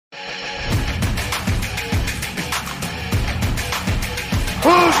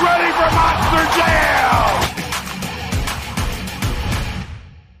ready for Monster Jam!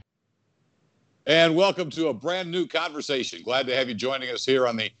 And welcome to a brand new conversation. Glad to have you joining us here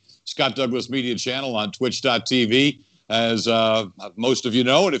on the Scott Douglas Media channel on twitch.tv. As most of you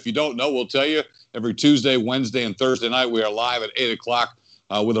know, and if you don't know, we'll tell you, every Tuesday, Wednesday, and Thursday night, we are live at 8 o'clock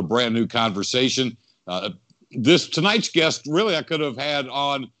with a brand new conversation. Tonight's guest, really, I could have had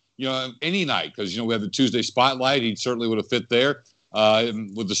on any night because, we have the Tuesday Spotlight. He certainly would have fit there.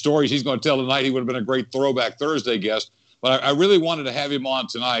 With the stories he's going to tell tonight, he would have been a great throwback Thursday guest. But I really wanted to have him on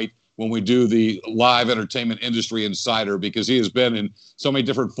tonight when we do the live entertainment industry insider, because he has been in so many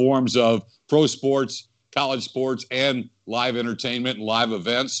different forms of pro sports, college sports, and live entertainment and live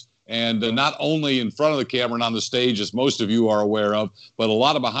events. And not only in front of the camera and on the stage, as most of you are aware of, but a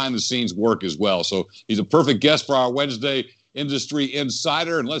lot of behind-the-scenes work as well. So he's a perfect guest for our Wednesday Industry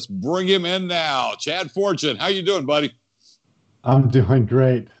Insider, and let's bring him in now. Chad Fortune, how you doing, buddy? I'm doing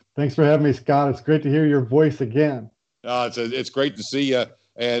great. Thanks for having me, Scott. It's great to hear your voice again. It's great to see you.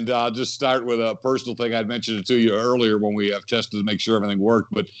 And I'll just start with a personal thing. I'd mentioned it to you earlier when we have tested to make sure everything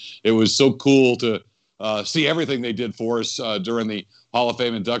worked, but it was so cool to see everything they did for us during the Hall of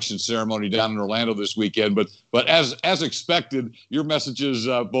Fame induction ceremony down in Orlando this weekend. But as expected, your messages,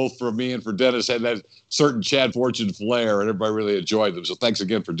 both for me and for Dennis, had that certain Chad Fortune flair, and everybody really enjoyed them. So thanks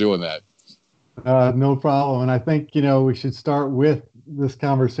again for doing that. No problem. And I think, we should start with this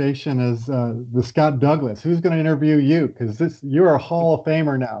conversation as the Scott Douglas. Who's going to interview you? Because you're a Hall of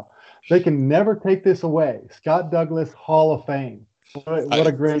Famer now. They can never take this away. Scott Douglas, Hall of Fame. What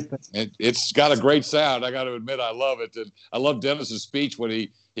a great thing. It's got a great sound. I got to admit, I love it. And I love Dennis's speech when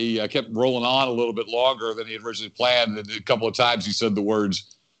he kept rolling on a little bit longer than he had originally planned. And a couple of times he said the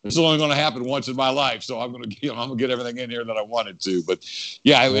words, "This is only going to happen once in my life, so I'm going to get everything in here that I wanted to." But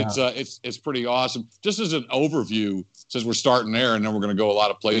yeah. It's pretty awesome. Just as an overview, since we're starting there, and then we're going to go a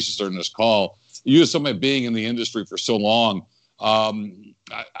lot of places during this call. You, as somebody being in the industry for so long,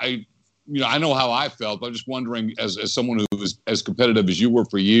 I know how I felt, but I'm just wondering, as someone who was as competitive as you were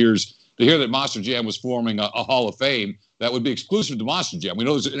for years, to hear that Monster Jam was forming a Hall of Fame that would be exclusive to Monster Jam. We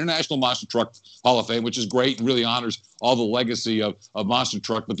know there's an International Monster Truck Hall of Fame, which is great and really honors all the legacy of Monster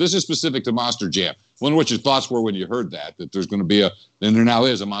Truck, but this is specific to Monster Jam. I wonder what your thoughts were when you heard that there's going to be and there now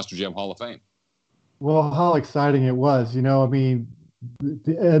is a Monster Jam Hall of Fame. Well, how exciting it was, the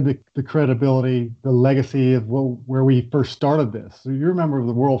credibility, the legacy of where we first started this. So you remember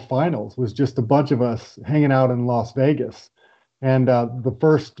the World Finals was just a bunch of us hanging out in Las Vegas. And the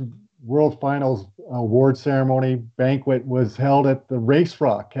first World Finals award ceremony banquet was held at the Race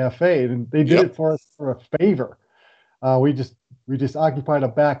Rock Cafe. And they did it for us for a favor. We just occupied a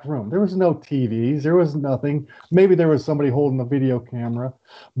back room. There was no TVs. There was nothing. Maybe there was somebody holding a video camera.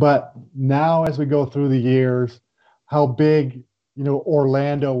 But now as we go through the years, how big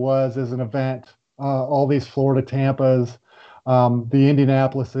Orlando was as an event, all these Florida Tampas, the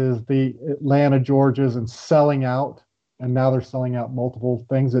Indianapolises, the Atlanta Georgias, and selling out. And now they're selling out multiple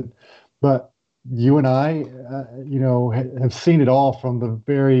things. But you and I, have seen it all from the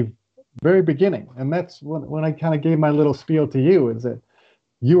very, very beginning. And that's when I kind of gave my little spiel to you, is that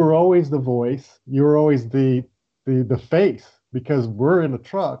you were always the voice. You were always the face, because we're in a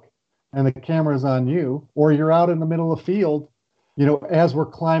truck and the camera's on you, or you're out in the middle of the field, as we're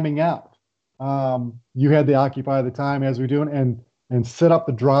climbing out. You had to occupy the time as we're doing and set up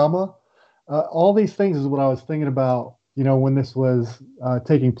the drama. All these things is what I was thinking about, when this was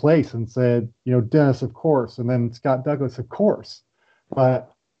taking place, and said, Dennis, of course, and then Scott Douglas, of course.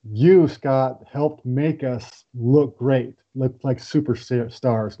 But you, Scott, helped make us look great, look like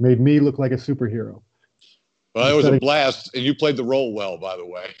superstars, made me look like a superhero. Well, it was a blast, and you played the role well, by the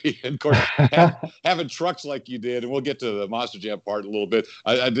way. And of course, having trucks like you did, and we'll get to the Monster Jam part in a little bit.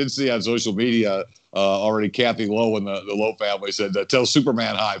 I did see on social media already Kathy Lowe and the Lowe family said, "Tell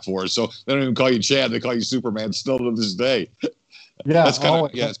Superman hi for us." So they don't even call you Chad; they call you Superman still to this day. Yeah, it's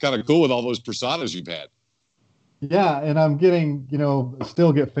kind of cool with all those personas you've had. Yeah, and I'm getting,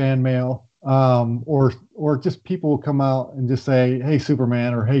 still get fan mail, or just people will come out and just say, "Hey,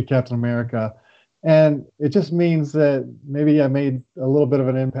 Superman," or "Hey, Captain America." And it just means that maybe I made a little bit of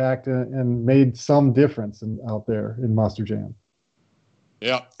an impact and made some difference out there in Monster Jam.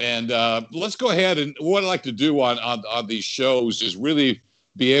 Yeah, and let's go ahead. And what I like to do on these shows is really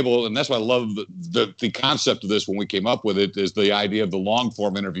be able, and that's why I love the concept of this when we came up with it, is the idea of the long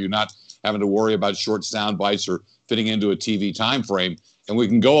form interview, not having to worry about short sound bites or fitting into a TV time frame. And we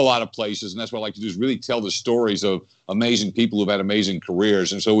can go a lot of places, and that's what I like to do, is really tell the stories of amazing people who've had amazing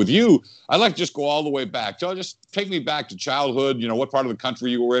careers. And so with you, I'd like to just go all the way back. Just take me back to childhood, what part of the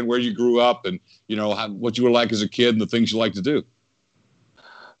country you were in, where you grew up, and, what you were like as a kid and the things you like to do.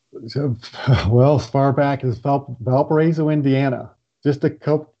 Well, as far back as Valparaiso, Indiana, just a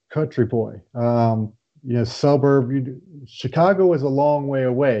country boy. Suburb. Chicago was a long way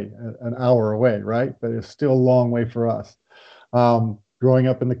away, an hour away, right? But it's still a long way for us. Growing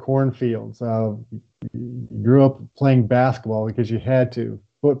up in the cornfields, grew up playing basketball because you had to,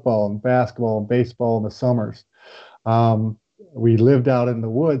 football and basketball and baseball in the summers. Um, we lived out in the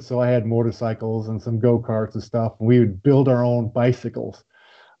woods, so I had motorcycles and some go-karts and stuff. And we would build our own bicycles,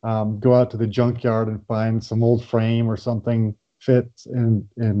 go out to the junkyard and find some old frame or something fits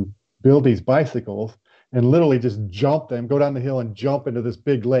and build these bicycles and literally just jump them, go down the hill and jump into this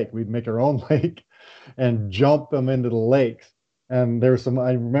big lake. We'd make our own lake and jump them into the lakes. And there's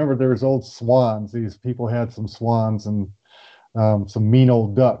I remember there was old swans. These people had some swans and some mean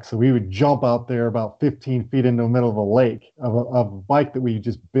old ducks. So we would jump out there about 15 feet into the middle of a lake of a bike that we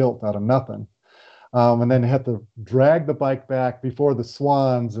just built out of nothing. And then had to drag the bike back before the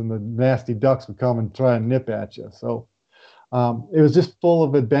swans and the nasty ducks would come and try and nip at you. So it was just full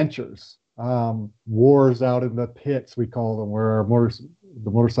of adventures, wars out in the pits, we call them, where the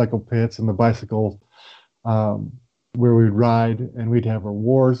motorcycle pits and the bicycle, where we'd ride, and we'd have our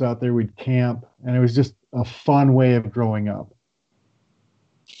wars out there, we'd camp, and it was just a fun way of growing up.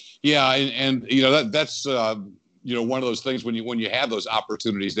 Yeah, and that's one of those things when you have those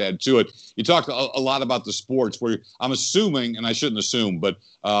opportunities to add to it. You talked a lot about the sports, where I'm assuming, and I shouldn't assume, but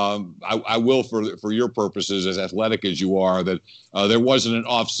I will for your purposes, as athletic as you are, that there wasn't an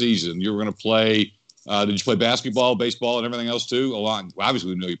off season. You were going to play. Did you play basketball, baseball, and everything else too?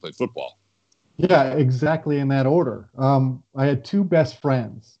 Obviously, we know you played football. Yeah, exactly in that order. I had two best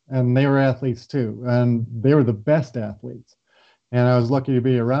friends, and they were athletes too, and they were the best athletes. And I was lucky to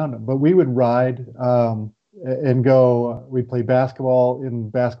be around them. But we would ride and go. We'd play basketball in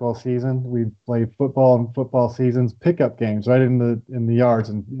basketball season. We'd play football in football seasons, pickup games right in the yards,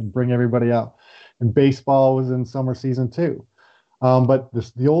 and bring everybody out. And baseball was in summer season too. But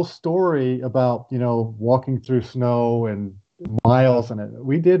the old story about walking through snow and miles in it.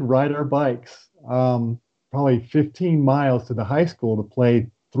 We did ride our bikes probably 15 miles to the high school to play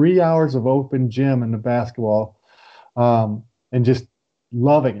 3 hours of open gym in the basketball. And just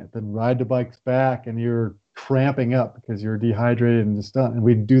loving it. Then ride the bikes back, and you're cramping up because you're dehydrated and just done. And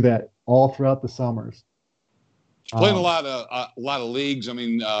we'd do that all throughout the summers. Playing a lot of leagues. I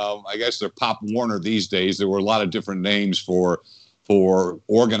mean, I guess they're Pop Warner these days. There were a lot of different names for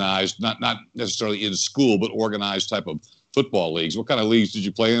organized, not necessarily in school, but organized type of football leagues. What kind of leagues did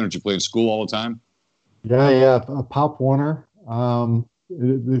you play in? Or did you play in school all the time? Yeah. Pop Warner.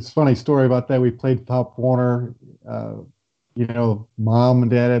 It's a funny story about that. We played Pop Warner. Mom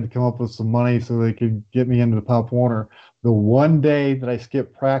and dad had to come up with some money so they could get me into the Pop Warner. The one day that I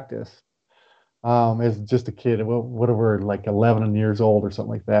skipped practice, as just a kid, whatever, like 11 years old or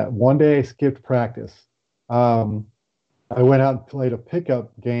something like that. One day I skipped practice. I went out and played a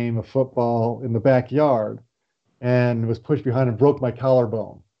pickup game of football in the backyard and was pushed behind and broke my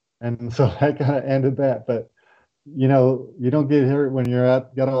collarbone. And so that kind of ended that. But you don't get hurt when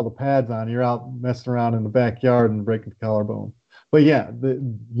got all the pads on. You're out messing around in the backyard and breaking the collarbone. But yeah, the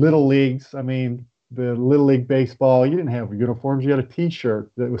little leagues. I mean, the little league baseball. You didn't have uniforms. You had a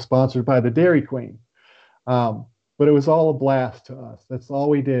T-shirt that was sponsored by the Dairy Queen. But it was all a blast to us. That's all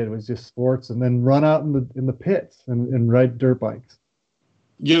we did was just sports, and then run out in the pits and ride dirt bikes.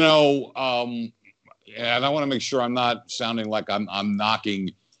 And I want to make sure I'm not sounding like I'm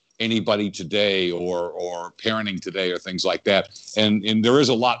knocking anybody today or parenting today or things like that. And there is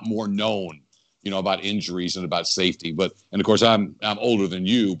a lot more known, about injuries and about safety. And of course I'm older than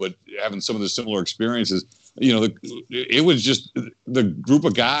you, but having some of the similar experiences, it was just the group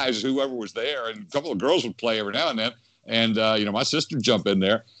of guys, whoever was there, and a couple of girls would play every now and then. And, my sister would jump in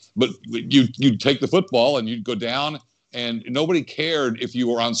there, but you'd take the football and you'd go down, and nobody cared if you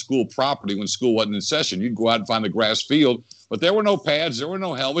were on school property when school wasn't in session. You'd go out and find a grass field, but there were no pads, there were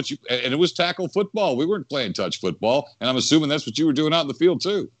no helmets, and it was tackle football. We weren't playing touch football, and I'm assuming that's what you were doing out in the field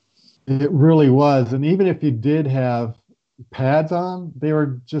too. It really was. And even if you did have pads on, they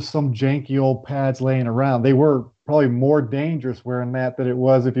were just some janky old pads laying around. They were probably more dangerous wearing that than it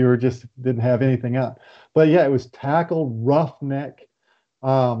was if you didn't have anything on. But yeah, it was tackle, roughneck.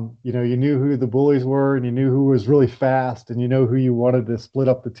 You knew who the bullies were, and you knew who was really fast, and you know who you wanted to split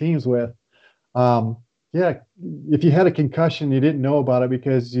up the teams with. Yeah, if you had a concussion, you didn't know about it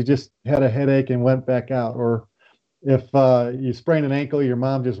because you just had a headache and went back out. Or if you sprained an ankle, your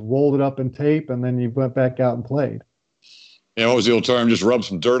mom just rolled it up in tape, and then you went back out and played. What was the old term? Just rub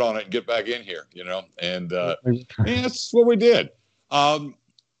some dirt on it and get back in here, and that's what we did.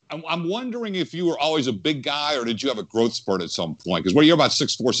 I'm wondering if you were always a big guy or did you have a growth spurt at some point? Because you're about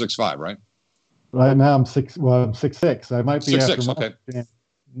 6'4", 6'5", right? Right now I'm 6'6". I might be after 6'6", okay.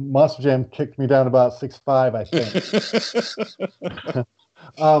 Monster Jam kicked me down about 6'5", I think.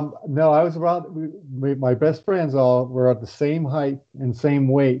 No, I was around. My best friends all were at the same height and same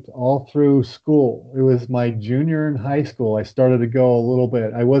weight all through school. It was my junior in high school. I started to go a little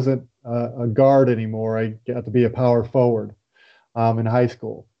bit. I wasn't a guard anymore. I got to be a power forward in high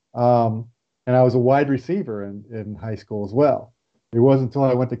school. And I was a wide receiver in high school as well. It wasn't until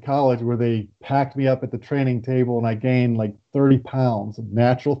I went to college where they packed me up at the training table and I gained like 30 pounds,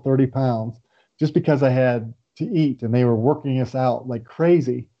 natural 30 pounds, just because I had to eat and they were working us out like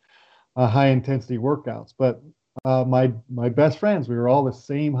crazy, high intensity workouts. But my best friends, we were all the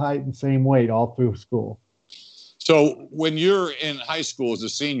same height and same weight all through school. So when you're in high school as a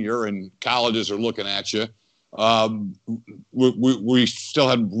senior and colleges are looking at you, we still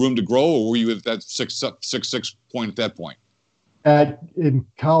had room to grow, or were you at that 6'6" point at that point? In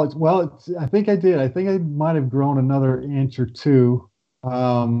college, well, I think I did. I think I might have grown another inch or two.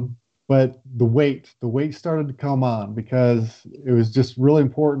 But the weight started to come on because it was just really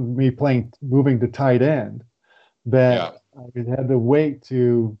important to me moving to tight end that I had the weight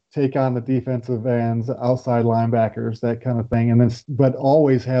to take on the defensive ends, outside linebackers, that kind of thing. And then, but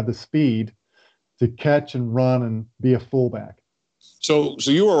always have the speed to catch and run and be a fullback. So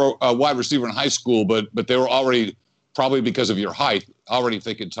you were a wide receiver in high school, but they were already, probably because of your height, already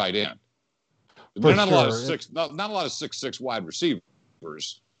thinking tight end. There's not a lot of 6'6" wide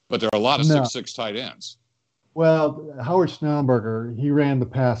receivers, but there are a lot of 6'6" tight ends. Well, Howard Schnellenberger, he ran the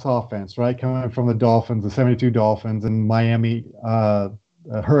pass offense, right? Coming from the Dolphins, the 72 Dolphins, and Miami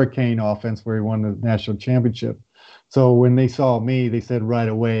Hurricane offense, where he won the national championship. So when they saw me, they said right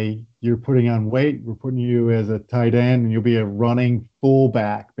away, you're putting on weight. We're putting you as a tight end, and you'll be a running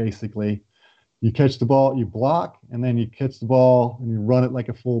fullback, basically. You catch the ball, you block, and then you catch the ball, and you run it like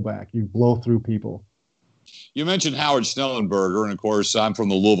a fullback. You blow through people. You mentioned Howard Schnellenberger, and of course, I'm from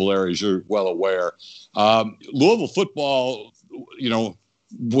the Louisville area, as you're well aware. Louisville football,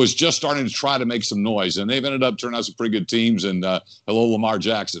 was just starting to try to make some noise, and they've ended up turning out some pretty good teams, and hello, Lamar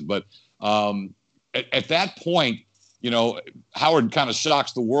Jackson. But at that point, Howard kind of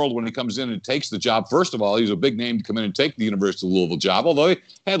shocks the world when he comes in and takes the job. First of all, he's a big name to come in and take the University of Louisville job, although he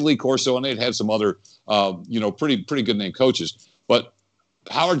had Lee Corso and they'd had some other, pretty good name coaches. But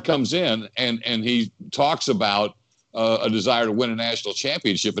Howard comes in and he talks about a desire to win a national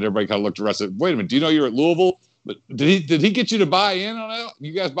championship, and everybody kind of looked around and said, wait a minute, do you know you're at Louisville? But did he get you to buy in on that?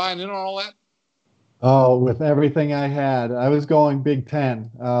 You guys buying in on all that? Oh, with everything I had. I was going Big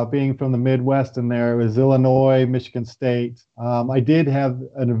Ten, being from the Midwest in there. It was Illinois, Michigan State. I did have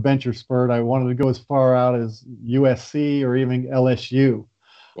an adventure spurt. I wanted to go as far out as USC or even LSU.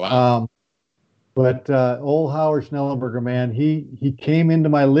 Wow. But old Howard Schnellenberger, man, he came into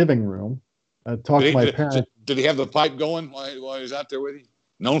my living room, talked to my parents. Did he have the pipe going while he was out there with you?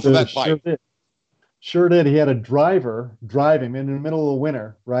 Known for that pipe. Sure did. He had a driver drive him in the middle of the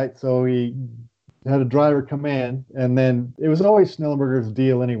winter, right? So he had a driver come in, and then it was always Schnellenberger's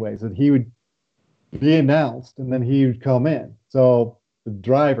deal anyways, that he would be announced and then he would come in. So the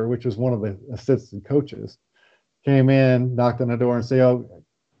driver, which was one of the assistant coaches, came in, knocked on the door and said, oh,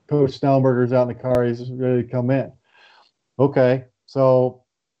 Coach Schnellenberger's out in the car. He's ready to come in. Okay. So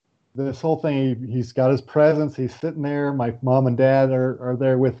this whole thing, he's got his presence. He's sitting there. My mom and dad are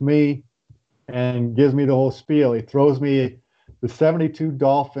there with me and gives me the whole spiel. He throws me the 72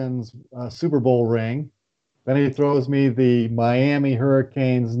 Dolphins Super Bowl ring. Then he throws me the Miami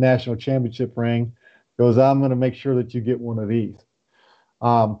Hurricanes national championship ring. Goes, I'm going to make sure that you get one of these.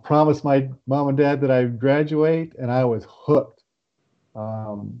 Promised my mom and dad that I'd graduate, and I was hooked.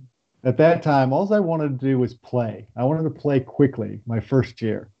 At that time, all I wanted to do was play. I wanted to play quickly my first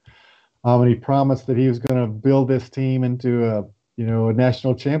year. And he promised that he was going to build this team into a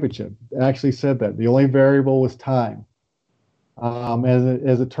national championship. Actually said that. The only variable was time.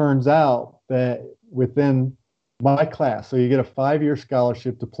 As it turns out, that within my class, so you get a 5-year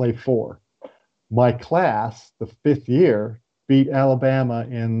scholarship to play 4. My class, the 5th year, beat Alabama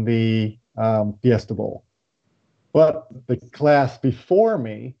in the Fiesta Bowl. But the class before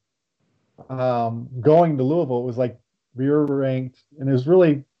me, going to Louisville, it was like we were ranked, and it was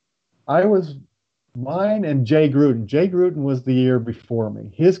really, mine and Jay Gruden. Jay Gruden was the year before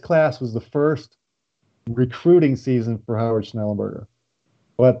me. His class was the first recruiting season for Howard Schnellenberger.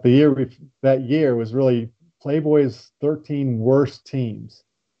 But that year was really Playboy's 13 worst teams.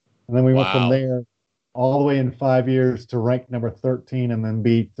 And then we went from there all the way in 5 years to rank number 13 and then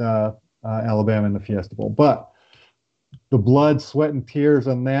beat Alabama in the Fiesta Bowl. But the blood, sweat, and tears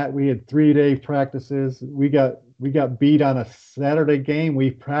on that. We had 3-day practices. We got beat on a Saturday game.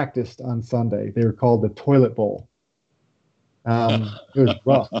 We practiced on Sunday. They were called the Toilet Bowl. It was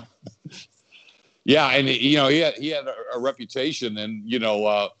rough. Yeah, and he had a reputation, and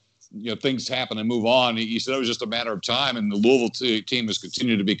things happen and move on. He said it was just a matter of time, and the Louisville team has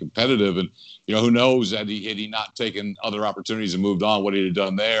continued to be competitive. And who knows had he not taken other opportunities and moved on, what he'd have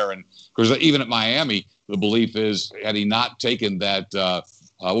done there. And of course, even at Miami, the belief is had he not taken that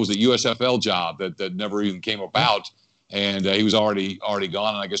what was it, USFL job that never even came about, and he was already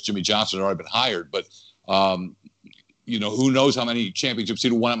gone. And I guess Jimmy Johnson had already been hired. But who knows how many championships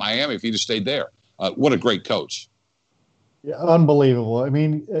he'd have won at Miami if he'd have stayed there. What a great coach. Yeah, unbelievable. I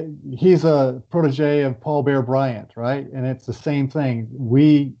mean, he's a protege of Paul Bear Bryant, right? And it's the same thing.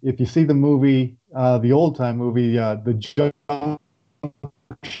 If you see the movie, the old time movie, the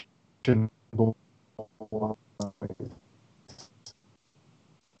Junction,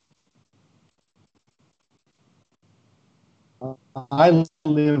 I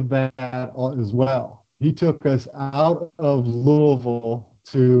lived that as well. He took us out of Louisville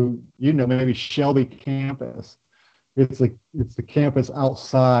to, maybe Shelby campus. It's the campus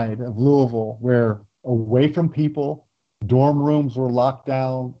outside of Louisville where away from people, dorm rooms were locked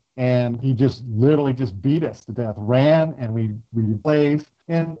down, and he just literally just beat us to death. Ran and we played,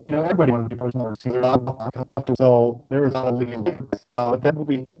 and everybody wanted to be personal. So there was a leading. That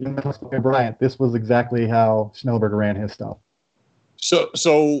movie, Bryant, this was exactly how Schnellenberger ran his stuff. So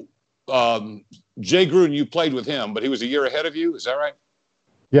Jay Gruden, you played with him, but he was a year ahead of you. Is that right?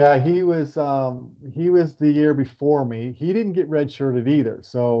 Yeah, he was the year before me. He didn't get redshirted either,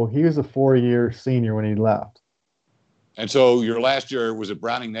 so he was a 4-year senior when he left. And so your last year was it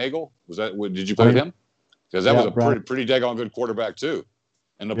Browning Nagel? Did you play with him? Because that was a pretty daggone good quarterback too,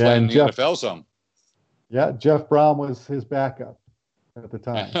 and playing in the NFL some. Yeah, Jeff Brown was his backup at the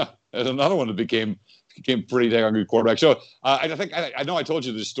time. There's another one that became pretty daggone good quarterback. So I think I know I told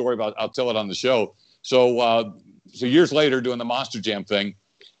you this story, but I'll tell it on the show. So years later, doing the Monster Jam thing.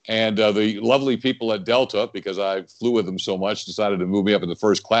 And the lovely people at Delta, because I flew with them so much, decided to move me up in the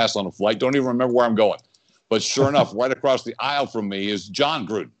first class on a flight. Don't even remember where I'm going. But sure enough, right across the aisle from me is John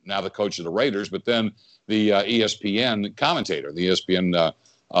Gruden, now the coach of the Raiders, but then the ESPN commentator, the ESPN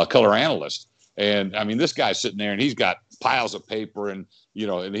color analyst. And, I mean, this guy's sitting there, and he's got piles of paper, and,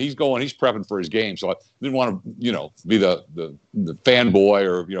 and he's prepping for his game. So I didn't want to, be the fanboy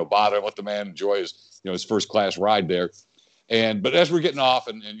or, bother and let the man enjoy his first class ride there. But as we're getting off,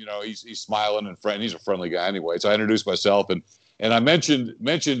 and he's smiling and he's a friendly guy anyway. So I introduced myself, and I mentioned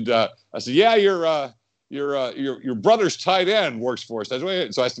I said, yeah, your brother's tight end works for us. So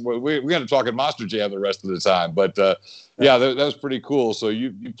I said, well, we got to talk at Monster Jam the rest of the time. But that was pretty cool. So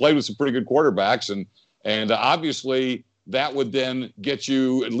you played with some pretty good quarterbacks, and obviously that would then get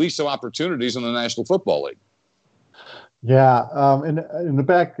you at least some opportunities in the National Football League. Yeah, and in the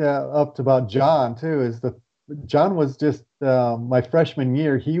back up to about John too is John was just my freshman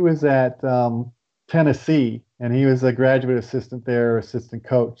year. He was at Tennessee, and he was a graduate assistant there, assistant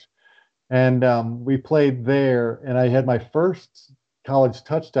coach. And we played there, and I had my first college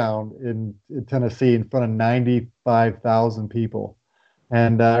touchdown in Tennessee in front of 95,000 people.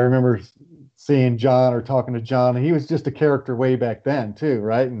 And I remember seeing John or talking to John, and he was just a character way back then too,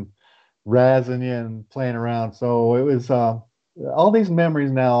 right? And razzing you and playing around. So it was all these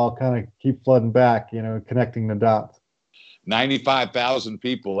memories now kind of keep flooding back, connecting the dots. 95,000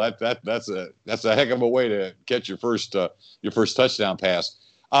 people. That's a heck of a way to catch your first touchdown pass.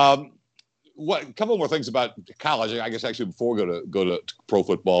 A couple more things about college, I guess, actually, before we go to pro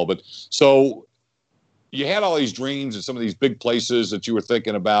football. But so you had all these dreams and some of these big places that you were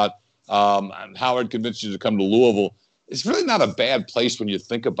thinking about. And Howard convinced you to come to Louisville. It's really not a bad place when you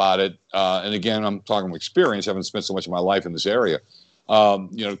think about it. And again, I'm talking from experience, having spent so much of my life in this area.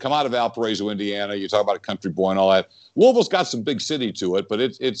 Come out of Valparaiso, Indiana. You talk about a country boy and all that. Louisville's got some big city to it, but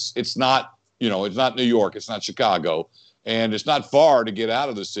it's not, it's not New York. It's not Chicago. And it's not far to get out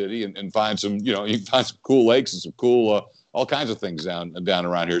of the city and find some, you can find some cool lakes and some cool, all kinds of things down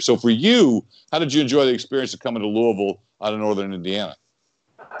around here. So for you, how did you enjoy the experience of coming to Louisville out of northern Indiana?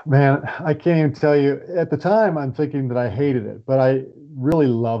 Man, I can't even tell you. At the time, I'm thinking that I hated it, but I really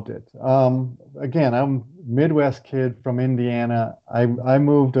loved it. Again, I'm a Midwest kid from Indiana. I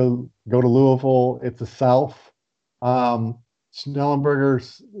moved to go to Louisville. It's the South.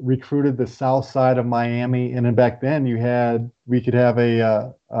 Schnellenberger's recruited the south side of Miami, and then back then we could have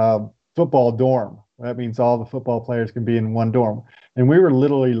a football dorm. That means all the football players can be in one dorm, and we were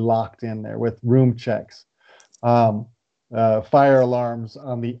literally locked in there with room checks, fire alarms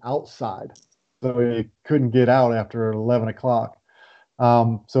on the outside. so you couldn't get out after 11 o'clock.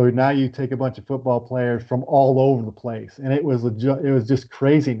 So now you take a bunch of football players from all over the place, and it was just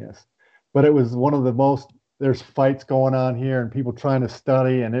craziness. But it was one of the most. There's fights going on here, and people trying to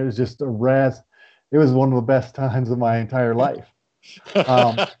study, and it was just a rest. It was one of the best times of my entire life.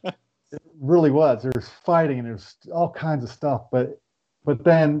 It really was. There's fighting and there's all kinds of stuff, but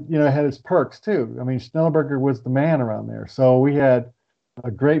then it had its perks too. I mean, Schnellenberger was the man around there, so we had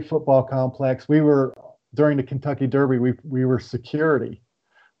a great football complex. We were during the Kentucky Derby. We were security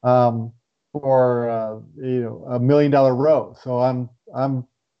for $1 million row. So I'm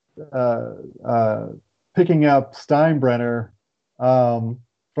uh, uh, picking up Steinbrenner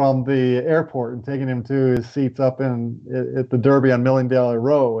from the airport and taking him to his seats up at the Derby on $1 Million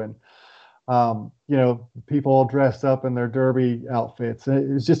Row, and people all dressed up in their Derby outfits. It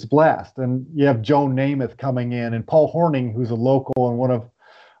was just a blast. And you have Joe Namath coming in, and Paul Hornung, who's a local and one of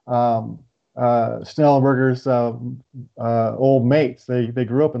Snellenberger's old mates. They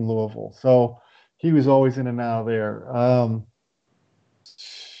grew up in Louisville, so he was always in and out of there.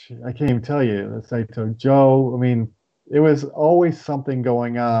 I can't even tell you. Let's say to Joe. I mean, it was always something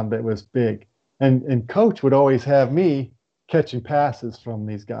going on that was big, and Coach would always have me catching passes from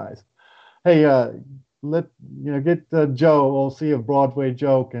these guys. Hey, get Joe. We'll see if Broadway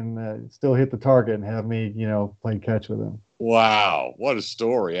Joe can still hit the target and have me, play catch with him. Wow, what a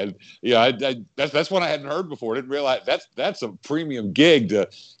story! And that's one I hadn't heard before. I didn't realize that's a premium gig to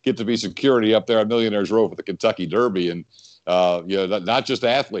get to be security up there at Millionaires Row for the Kentucky Derby, and not just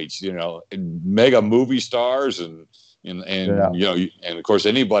athletes, and mega movie stars, and and of course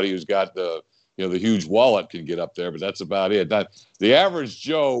anybody who's got the huge wallet can get up there, but that's about it. The average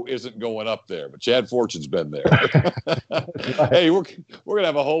Joe isn't going up there, but Chad Fortune's been there. Hey, we're gonna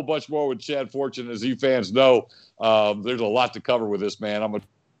have a whole bunch more with Chad Fortune, as you fans know. There's a lot to cover with this man.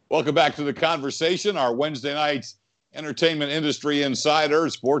 Welcome back to the conversation. Our Wednesday night entertainment industry insider,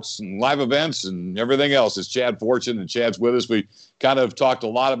 sports and live events and everything else is Chad Fortune, and Chad's with us. We kind of talked a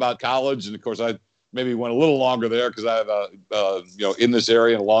lot about college, and of course I maybe went a little longer there because I have in this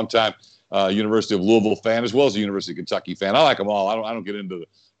area in a long time. University of Louisville fan, as well as the University of Kentucky fan. I like them all. I don't get into the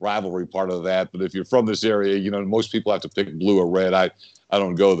rivalry part of that. But if you're from this area, most people have to pick blue or red. I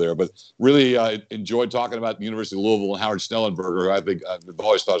don't go there. But really enjoyed talking about the University of Louisville and Howard Schnellenberger, who I think I've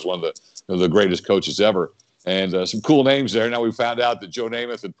always thought was one of the greatest coaches ever. And some cool names there. Now we found out that Joe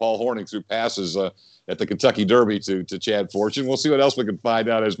Namath and Paul Hornung threw passes at the Kentucky Derby to Chad Fortune. We'll see what else we can find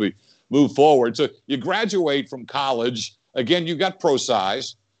out as we move forward. So you graduate from college. Again, you got pro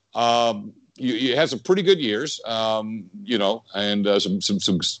size. You had some pretty good years, and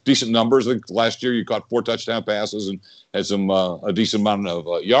some decent numbers. I think last year you caught 4 touchdown passes and had a decent amount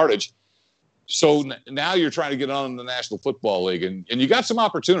of yardage. So now you're trying to get on in the National Football League, and you got some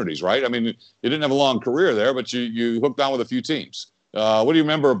opportunities, right? I mean, you didn't have a long career there, but you hooked on with a few teams. What do you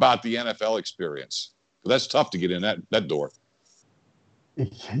remember about the NFL experience? That's tough to get in that door.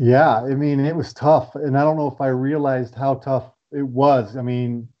 Yeah, I mean, it was tough, and I don't know if I realized how tough it was. I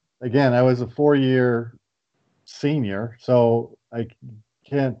mean, again, I was a 4-year senior, so I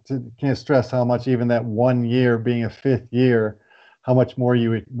can't stress how much even that 1 year being a 5th year, how much more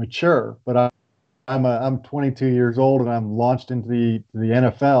you mature. But I'm 22 years old, and I'm launched into the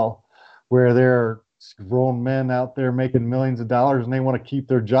NFL, where there are grown men out there making millions of dollars, and they want to keep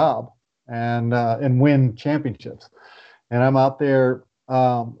their job and win championships. And I'm out there,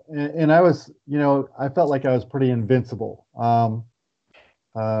 and I was, I felt like I was pretty invincible.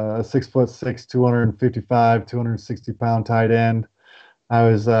 6'6", 255, 260-pound tight end. I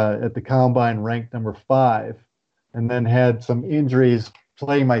was at the combine ranked number 5, and then had some injuries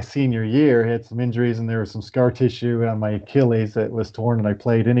playing my senior year. Had some injuries, and there was some scar tissue on my Achilles that was torn, and I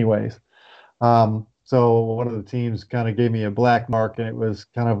played anyways. So one of the teams kind of gave me a black mark, and it was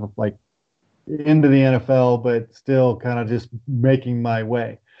kind of like into the NFL, but still kind of just making my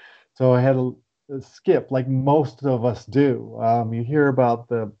way. So I had a skip like most of us do. You hear about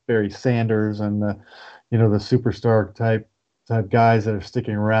the Barry Sanders and the superstar type guys that are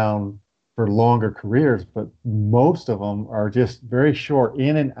sticking around for longer careers, but most of them are just very short,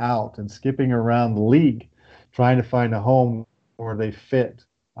 in and out, and skipping around the league, trying to find a home where they fit.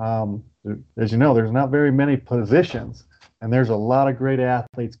 As you know, there's not very many positions, and there's a lot of great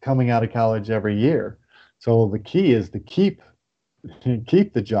athletes coming out of college every year. So the key is to keep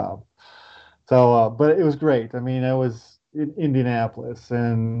the job. So, but it was great. I mean, I was in Indianapolis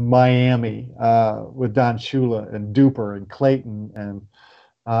and Miami with Don Shula and Duper and Clayton and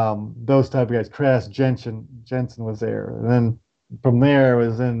those type of guys. Crass Jensen was there. And then from there, I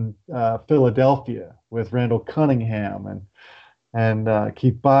was in Philadelphia with Randall Cunningham and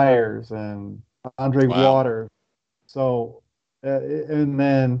Keith Byers and Andre Wow. Waters. So, and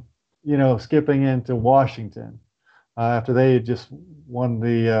then, skipping into Washington after they had just won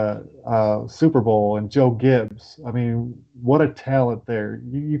the Super Bowl, and Joe Gibbs. I mean, what a talent there.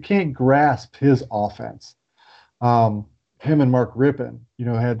 You can't grasp his offense. Um, Him and Mark Rippon,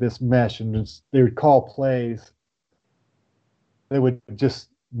 had this mesh, and they would call plays. They would just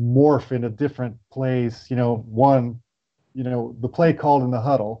morph into different plays. The play called in the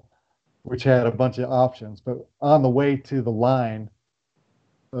huddle, which had a bunch of options, but on the way to the line,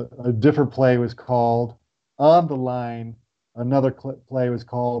 a different play was called. On the line, another play was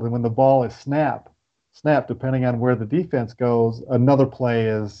called, and when the ball is snap, depending on where the defense goes, another play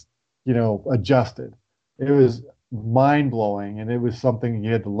is, adjusted. It was mind blowing, and it was something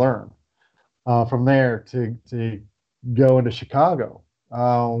you had to learn. From there to go into Chicago,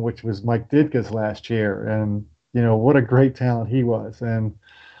 which was Mike Ditka's last year, and what a great talent he was, and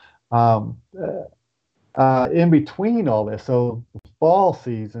um, in between all this, so the fall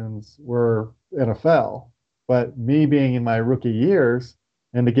seasons were NFL, but me being in my rookie years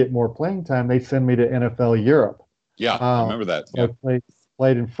and to get more playing time, they send me to NFL Europe. Yeah, I Um, remember that. so I Yeah.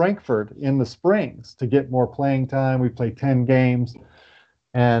 played in Frankfurt in the springs to get more playing time. We played 10 games,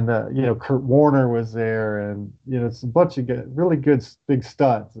 and Kurt Warner was there, and it's a bunch of really good big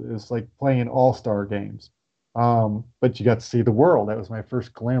studs. It's like playing in all-star games. But you got to see the world. That was my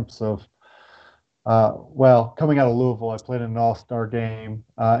first glimpse of coming out of Louisville, I played in an all-star game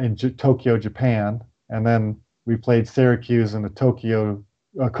in Tokyo, Japan, and then we played Syracuse in the Tokyo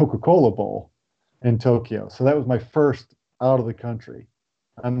Coca-Cola Bowl in Tokyo. So that was my first out of the country.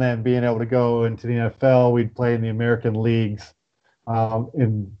 And then being able to go into the NFL, we'd play in the American leagues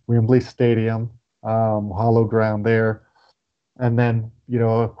in Wembley Stadium, hollow ground there. And then,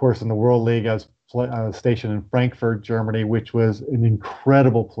 of course, in the World League, I was stationed in Frankfurt, Germany, which was an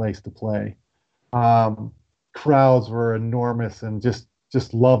incredible place to play. um, Crowds were enormous and just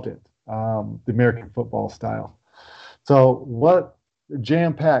loved it. The American football style. So what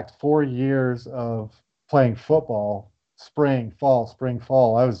jam packed 4 years of playing football, spring,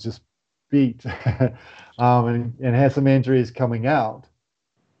 fall. I was just beat, and had some injuries coming out.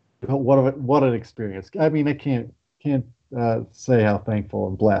 But what an experience! I mean, I can't say how thankful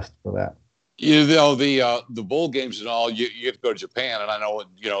and blessed for that. The bowl games and all, you have to go to Japan, and I know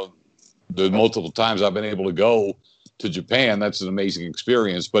the multiple times I've been able to go to Japan. That's an amazing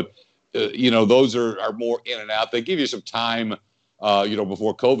experience. But those are more in and out. They give you some time.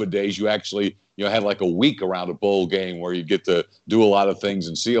 Before COVID days, you actually had like a week around a bowl game where you get to do a lot of things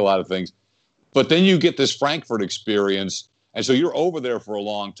and see a lot of things. But then you get this Frankfurt experience, and so you're over there for a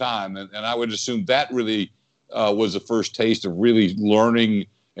long time. And I would assume that really was the first taste of really learning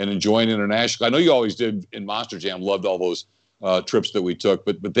and enjoying international. I know you always did in Monster Jam, loved all those trips that we took,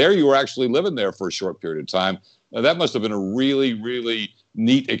 but there you were actually living there for a short period of time. That must have been a really, really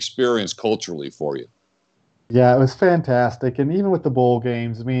neat experience culturally for you. Yeah, it was fantastic. And even with the bowl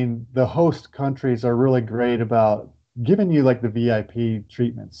games, I mean, the host countries are really great about giving you like the VIP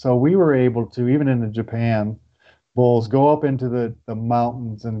treatment. So we were able to, even in the Japan bowls, go up into the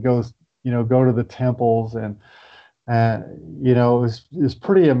mountains and go to the temples, and it was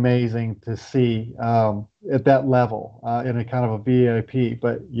pretty amazing to see at that level in a kind of a VIP.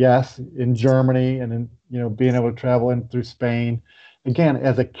 But yes, in Germany, and in being able to travel in through Spain, again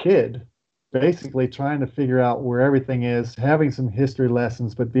as a kid, basically trying to figure out where everything is, having some history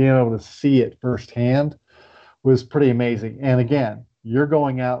lessons, but being able to see it firsthand was pretty amazing. And again, you're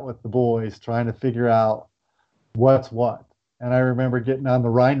going out with the boys trying to figure out what's what. And I remember getting on the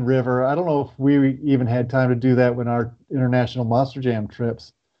Rhine River. I don't know if we even had time to do that when our international Monster Jam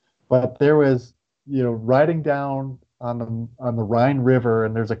trips, but there was, riding down on the Rhine River,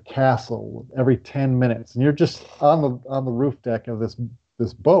 and there's a castle every 10 minutes, and you're just on the roof deck of this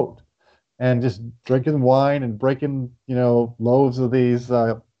boat, and just drinking wine and breaking, loaves of these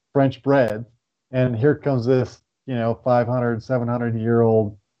French bread. And here comes this, 500,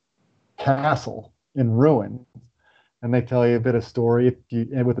 700-year-old castle in ruin, and they tell you a bit of story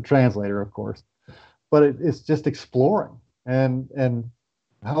and with a translator, of course. But it's just exploring, and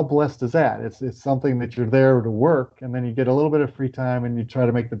how blessed is that? It's something that you're there to work, and then you get a little bit of free time, and you try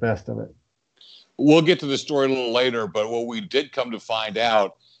to make the best of it. We'll get to the story a little later, but what we did come to find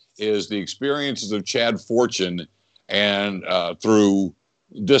out is the experiences of Chad Fortune, and through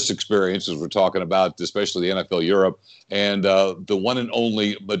this experience, as we're talking about, especially the NFL Europe, and the one and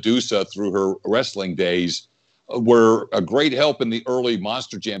only Medusa through her wrestling days, were a great help in the early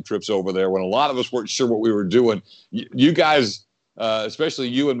Monster Jam trips over there when a lot of us weren't sure what we were doing. You guys, especially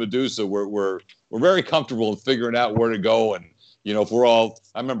you and Medusa, were very comfortable in figuring out where to go and If we're all,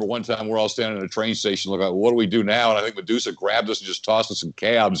 I remember one time we're all standing at a train station looking like, what do we do now? And I think Medusa grabbed us and just tossed us in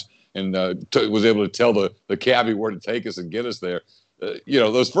cabs and was able to tell the cabbie where to take us and get us there.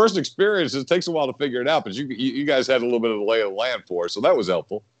 Those first experiences, it takes a while to figure it out, but you guys had a little bit of the lay of the land for us, so that was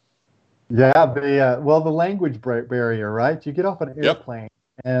helpful. Yeah, the language barrier, right? You get off an airplane,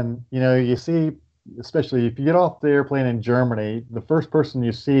 and you see, especially if you get off the airplane in Germany, the first person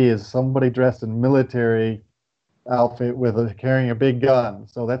you see is somebody dressed in military outfit carrying a big gun.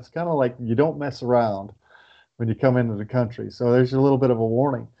 So that's kind of like you don't mess around when you come into the country. So there's a little bit of a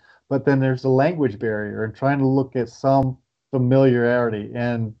warning. But then there's the language barrier and trying to look at some familiarity.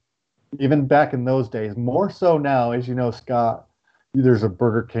 And even back in those days, more so now, as you know, Scott, there's a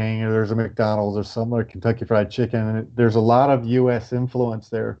Burger King or there's a McDonald's or some other Kentucky Fried Chicken. And there's a lot of U.S. influence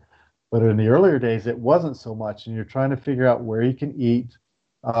there. But in the earlier days, it wasn't so much. And you're trying to figure out where you can eat.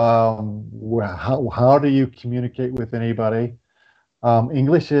 How do you communicate with anybody?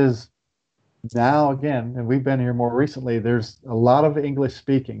 English is now, again, and we've been here more recently, there's a lot of English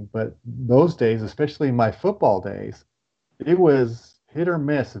speaking, but those days, especially in my football days, it was hit or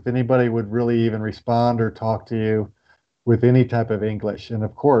miss if anybody would really even respond or talk to you with any type of English. And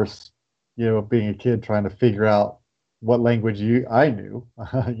of course, being a kid trying to figure out what language I knew,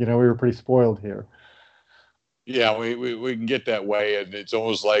 we were pretty spoiled here. Yeah, we can get that way, and it's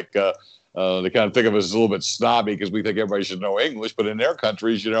almost like they kind of think of us as a little bit snobby because we think everybody should know English. But in their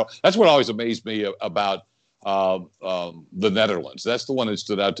countries, that's what always amazed me about the Netherlands. That's the one that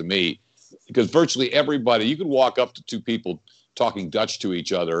stood out to me because virtually everybody, you could walk up to two people talking Dutch to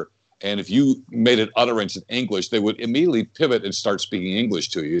each other, and if you made an utterance in English, they would immediately pivot and start speaking English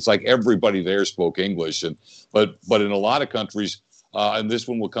to you. It's like everybody there spoke English, but in a lot of countries, and this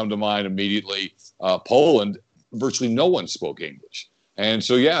one will come to mind immediately, Poland. Virtually no one spoke English. And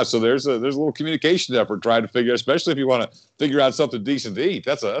so there's a little communication effort trying to figure, especially if you want to figure out something decent to eat.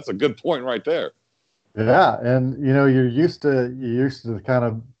 That's a good point right there. Yeah, and you're used to the kind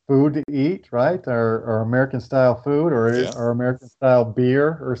of food to eat, right? Or American style food or American style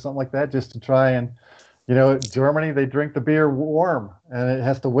beer or something like that, just to try and Germany, they drink the beer warm and it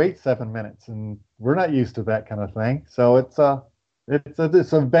has to wait 7 minutes, and we're not used to that kind of thing. So it's a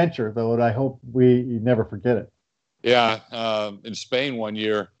venture though, and I hope we never forget it. Yeah, in Spain one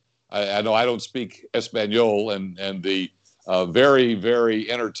year, I know I don't speak Espanol, and the very, very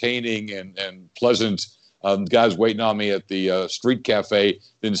entertaining and pleasant guys waiting on me at the street cafe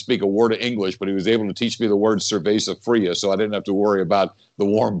didn't speak a word of English, but he was able to teach me the word cerveza fria, so I didn't have to worry about the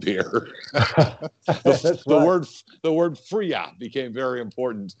warm beer. The word fria became very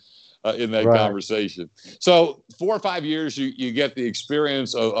important in that conversation. So 4 or 5 years, you get the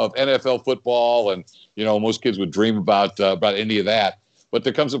experience of NFL football, and most kids would dream about any of that. But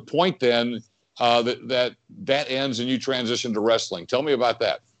there comes a point then that ends and you transition to wrestling. Tell me about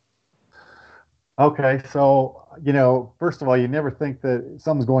that. Okay, so first of all, you never think that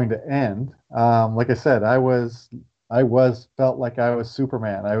something's going to end. Like I said, I felt like I was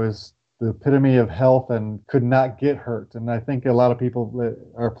Superman. I was the epitome of health and could not get hurt. And I think a lot of people that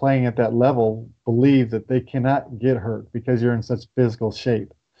are playing at that level believe that they cannot get hurt because you're in such physical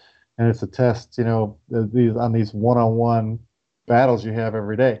shape. And it's a test, on these one-on-one battles you have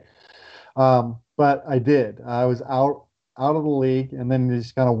every day. But I did. I was out of the league, and then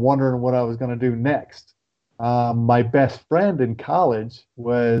just kind of wondering what I was going to do next. My best friend in college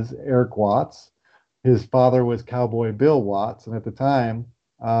was Eric Watts. His father was Cowboy Bill Watts, and at the time,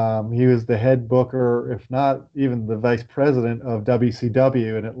 he was the head booker, if not even the vice president of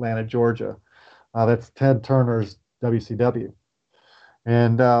WCW in Atlanta, Georgia. That's Ted Turner's WCW.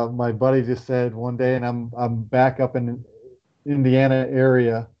 And my buddy just said one day, and I'm back up in Indiana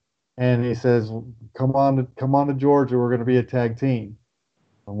area, and he says, come on to Georgia. We're going to be a tag team.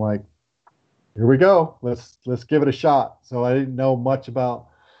 I'm like, here we go. Let's give it a shot. So I didn't know much about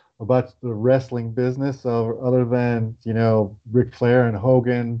the wrestling business other than, Ric Flair and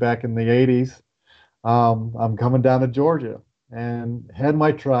Hogan back in the 80s. I'm coming down to Georgia and had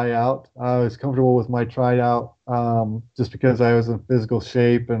my tryout. I was comfortable with my tryout just because I was in physical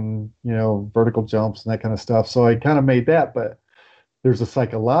shape and, vertical jumps and that kind of stuff. So I kind of made that, but there's a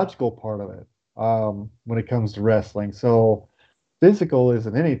psychological part of it when it comes to wrestling. So physical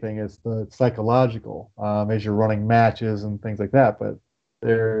isn't anything, it's the psychological as you're running matches and things like that. But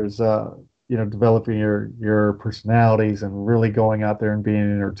there's, developing your personalities and really going out there and being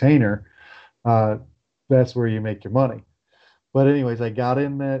an entertainer. That's where you make your money. But anyways, I got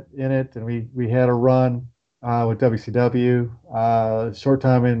in it, and we had a run with WCW, short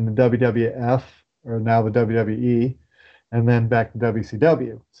time in the WWF, or now the WWE, and then back to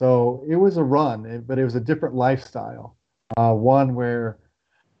WCW. So it was a run, but it was a different lifestyle. One where,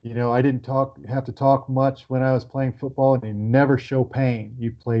 I didn't have to talk much when I was playing football, and you never show pain.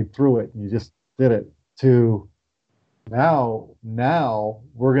 You played through it, and you just did it. To now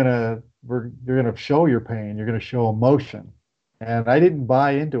you're gonna show your pain. You're gonna show emotion, and I didn't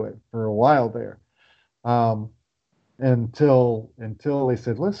buy into it for a while there, um, until they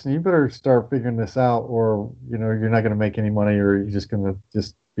said, "Listen, you better start figuring this out, or you're not gonna make any money, or you're just gonna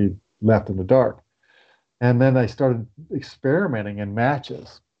just be left in the dark." And then I started experimenting in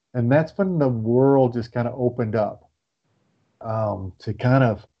matches, and that's when the world just kind of opened up, to kind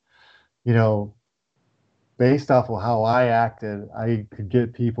of, you know based off of how I acted, I could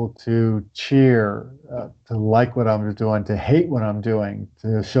get people to cheer, to like what I'm doing, to hate what I'm doing,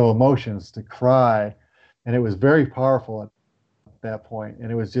 to show emotions, to cry. And it was very powerful at that point.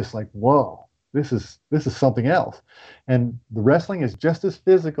 And it was just like, whoa, this is something else. And the wrestling is just as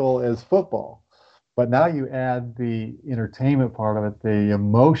physical as football. But now you add the entertainment part of it, the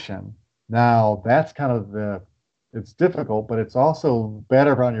emotion. Now that's kind of it's difficult, but it's also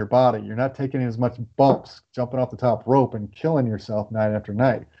better on your body. You're not taking as much bumps, jumping off the top rope and killing yourself night after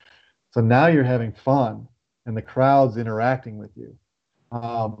night. So now you're having fun and the crowd's interacting with you.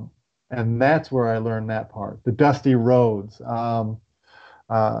 Um, and that's where I learned that part. The Dusty Rhodes,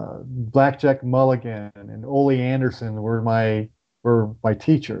 Blackjack Mulligan, and Ole Anderson were my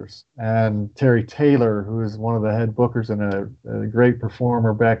teachers, and Terry Taylor, who is one of the head bookers and a great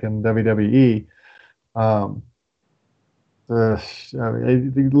performer back in WWE. Um,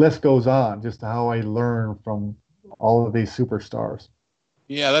 the list goes on, just how I learn from all of these superstars.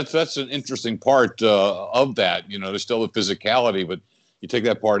 Yeah, that's an interesting part of that. There's still the physicality, but you take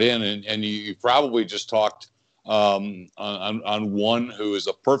that part in, and you probably just talked on one who is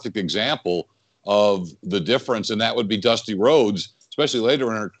a perfect example of the difference, and that would be Dusty Rhodes, especially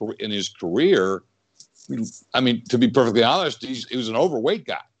later in his career. I mean, to be perfectly honest, he was an overweight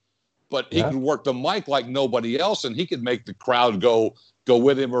guy, but he Yeah. could work the mic like nobody else, and he could make the crowd go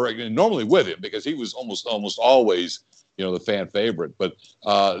with him, or normally with him, because he was almost always the fan favorite. But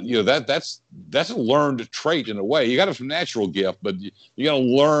that's a learned trait in a way. You got a natural gift, but you got to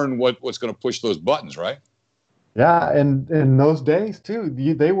learn what's going to push those buttons, right? Yeah, and in those days too,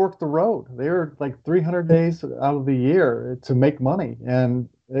 they worked the road. They were like 300 days out of the year to make money, and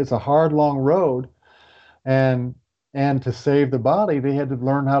it's a hard, long road. And to save the body, they had to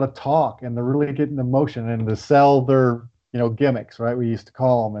learn how to talk and to really get into motion and to sell their gimmicks, right? We used to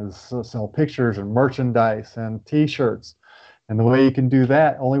call them, as sell pictures and merchandise and T-shirts. And the way you can do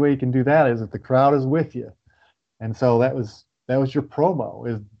that, only way you can do that is if the crowd is with you. And so that was your promo,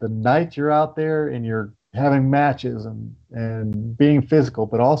 is the night you're out there and you're having matches and being physical,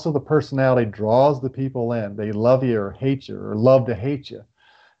 but also the personality draws the people in. They love you or hate you or love to hate you.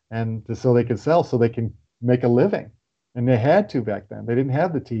 And so they can sell, so they can make a living. And they had to back then. They didn't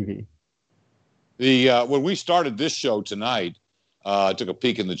have the TV. When we started this show tonight, I took a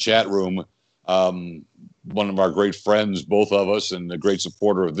peek in the chat room. One of our great friends, both of us, and a great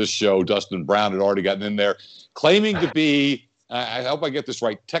supporter of this show, Dustin Brown, had already gotten in there, claiming to be, I hope I get this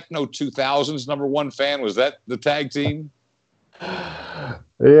right, Techno 2000's #1 fan. Was that the tag team? Yeah,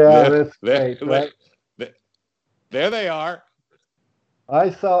 There, that's there, great. Right? there they are. I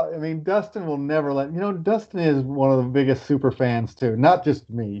mean, Dustin will never Dustin is one of the biggest super fans too. Not just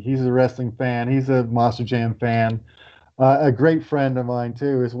me. He's a wrestling fan. He's a Monster Jam fan. A great friend of mine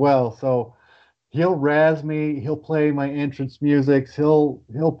too, as well. So he'll razz me. He'll play my entrance music. He'll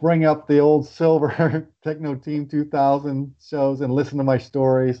bring up the old silver Techno Team 2000 shows and listen to my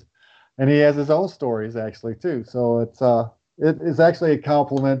stories. And he has his own stories actually too. So it is actually a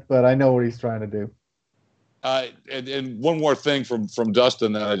compliment, but I know what he's trying to do. And one more thing from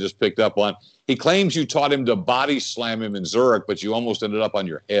Dustin that I just picked up on. He claims you taught him to body slam him in Zurich, but you almost ended up on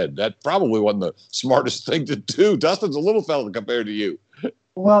your head. That probably wasn't the smartest thing to do. Dustin's a little fella compared to you.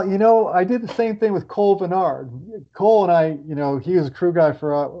 Well, I did the same thing with Cole Bernard. Cole and I, he was a crew guy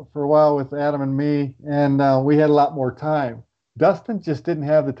for a while with Adam and me, and we had a lot more time. Dustin just didn't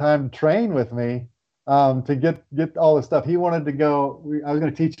have the time to train with me, to get all this stuff. He wanted to go. I was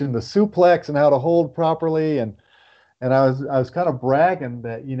going to teach him the suplex and how to hold properly, and I was kind of bragging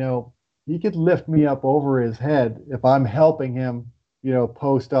that he could lift me up over his head if I'm helping him,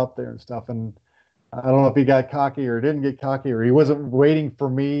 post up there and stuff. And I don't know if he got cocky or didn't get cocky, or he wasn't waiting for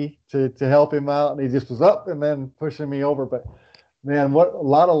me to help him out, and he just was up and then pushing me over. But man, what a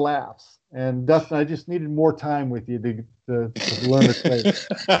lot of laughs. And Dustin, I just needed more time with you to learn to play.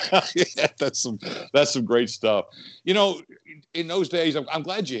 Yeah, that's some great stuff. In those days, I'm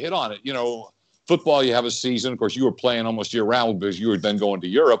glad you hit on it. Football, you have a season. Of course, you were playing almost year round because you were then going to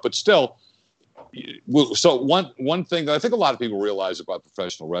Europe, but still, Well, so one thing that I think a lot of people realize about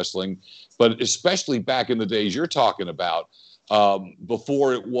professional wrestling, but especially back in the days you're talking about,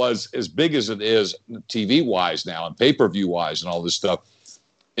 before it was as big as it is TV wise now and pay-per-view wise and all this stuff,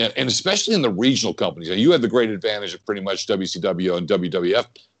 and especially in the regional companies. Now, you had the great advantage of pretty much WCW and WWF,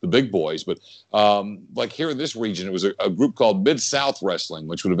 the big boys, but like here in this region, it was a group called Mid-South Wrestling,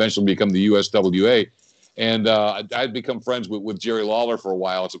 which would eventually become the USWA. And I'd become friends with Jerry Lawler for a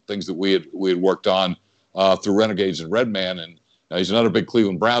while. Some things that we had worked on through Renegades and Redman, and he's another big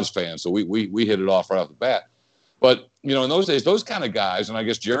Cleveland Browns fan, so we hit it off right off the bat. But you know, in those days, those kind of guys, and I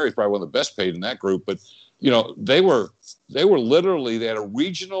guess Jerry's probably one of the best paid in that group. But you know, they were literally, they had a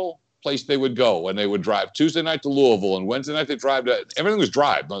regional place they would go, and they would drive Tuesday night to Louisville, and Wednesday night they drive to, everything was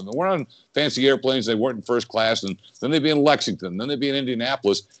drive. They weren't on fancy airplanes, they weren't in first class, and then they'd be in Lexington, then they'd be in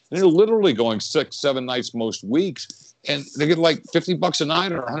Indianapolis, and they're literally going 6-7 nights most weeks, and they get like $50 a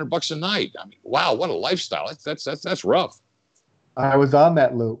night or $100 a night. I mean, wow, what a lifestyle. That's rough. I was on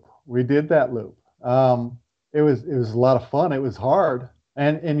that loop. We did that loop. It was a lot of fun. It was hard.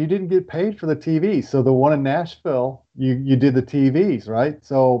 And you didn't get paid for the TV. So the one in Nashville, you did the TVs, right?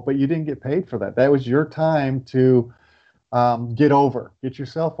 So, but you didn't get paid for that. That was your time to get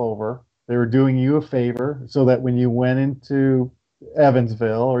yourself over. They were doing you a favor so that when you went into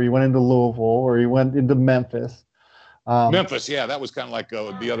Evansville or you went into Louisville or you went into Memphis. Memphis, yeah, that was kind of like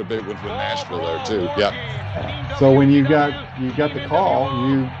the other big one with Nashville there too. Yeah. So when you got the call,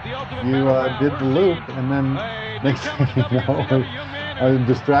 you did the loop, and then next thing you know, I was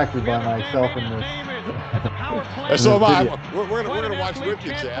distracted by myself in this. So am I. We're gonna watch with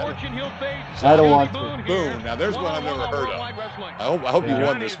you, Chad. I don't want to. Boone. Now there's one I've never heard of. I hope you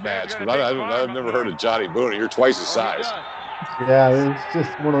won this match, because I've never heard of Johnny Boone. You're twice his size. Yeah, it's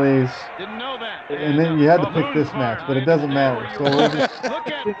just one of these. Didn't know that. And then you had to pick this match, but it doesn't matter. So we'll just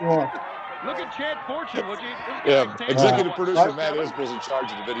Look at Chad Fortune, would you? Yeah, executive producer Matt Isbell's in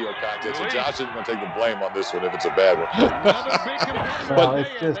charge of the video content, so Josh isn't going to take the blame on this one if it's a bad one. But it's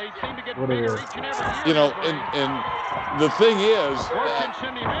just what it is. You know, and the thing is,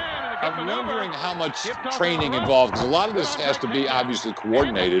 I'm wondering how much training involved, because a lot of this has to be obviously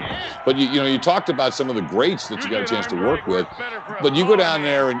coordinated. But you talked about some of the greats that you got a chance to work with, but you go down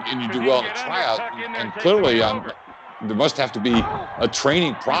there and you do well in a tryout, and clearly there must have to be a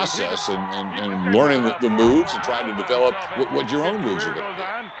training process and learning the moves and trying to develop what your own moves are going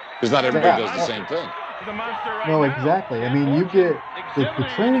to be, because not everybody does the same thing. No, exactly. I mean, you get the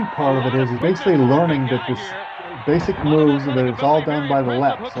training part of it is basically learning that this basic moves, that it's all done by the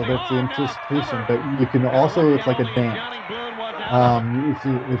left, so that's the anticipation. But you can also, it's like a dance.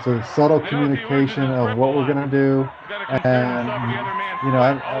 It's a subtle communication of what we're going to do, and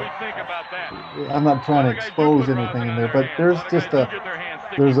I'm not trying to expose anything in there, but there's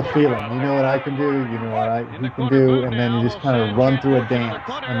a feeling. You know what I can do, you know what he can do, and then you just kind of run through a dance,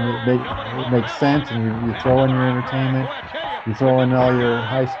 and it makes sense, and you throw in your entertainment, you throw in all your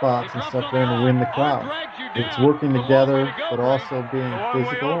high spots and stuff there to win the crowd. It's working together, but also being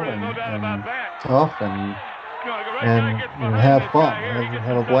physical and tough and have fun,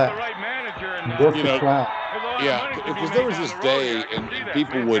 have a blast. Work the crowd. Yeah, because there was this day, and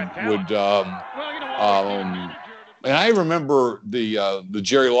people would and I remember the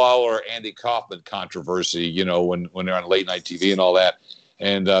Jerry Lawler, Andy Kaufman controversy, when they're on late night TV and all that,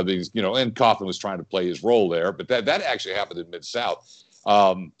 and and Kaufman was trying to play his role there, but that actually happened in Mid-South.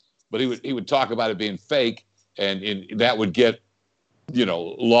 But he would talk about it being fake, and that would get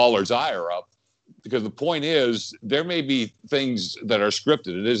Lawler's ire up, because the point is, there may be things that are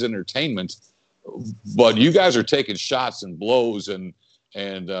scripted. It is entertainment, but you guys are taking shots and blows, and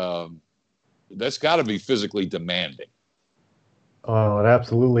that's got to be physically demanding. Oh, it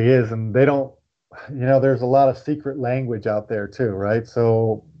absolutely is. And they don't, there's a lot of secret language out there too, right?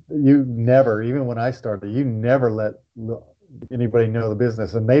 So you never, even when I started, you never let anybody know the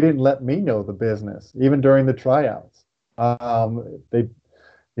business, and they didn't let me know the business, even during the tryouts. They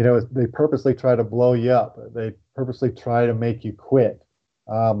purposely try to blow you up. They purposely try to make you quit.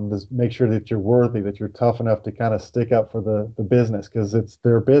 Just make sure that you're worthy, that you're tough enough to kind of stick up for the business, because it's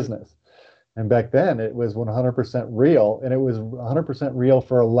their business. And back then it was 100% real, and it was 100% real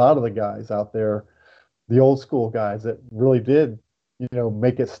for a lot of the guys out there, the old school guys that really did,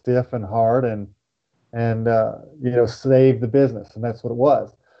 make it stiff and hard and save the business. And that's what it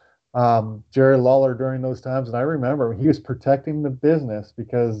was. Jerry Lawler during those times, and I remember he was protecting the business,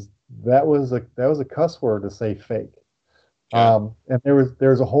 because that was a cuss word to say fake. Yeah. And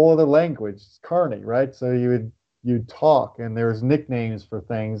there's a whole other language, Carney, right? So you'd talk, and there was nicknames for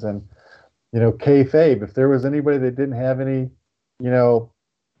things, and kayfabe. If there was anybody that didn't have any,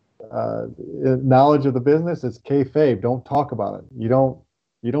 knowledge of the business, it's kayfabe. Don't talk about it. You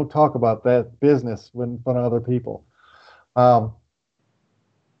don't talk about that business when in front of other people. Um,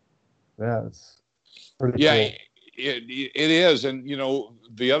 yeah, it's pretty Yeah, cool. it is. And,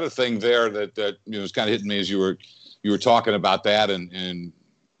 the other thing there that was kind of hitting me as you were talking about that and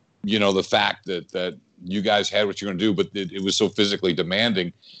the fact that you guys had what you're going to do, but it was so physically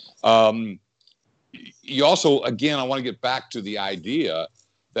demanding. You also, again, I want to get back to the idea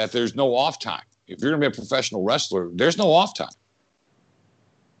that there's no off time. If you're going to be a professional wrestler, there's no off time.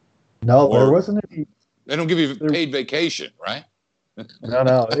 No, there wasn't any. They don't give you paid vacation, right?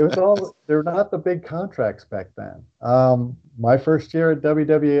 No. It was all, they're not the big contracts back then. My first year at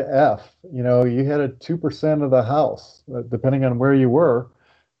WWF, you had a 2% of the house, depending on where you were.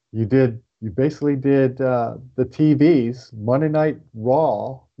 You basically did the TVs, Monday Night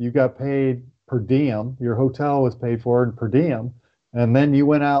Raw. You got paid per diem. Your hotel was paid for in per diem. And then you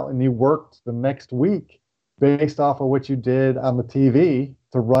went out and you worked the next week based off of what you did on the TV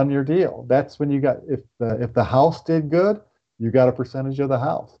to run your deal. That's when you got, if the house did good, you got a percentage of the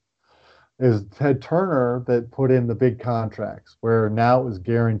house. It was Ted Turner that put in the big contracts where now it was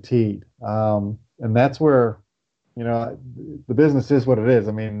guaranteed. And that's where, the business is what it is.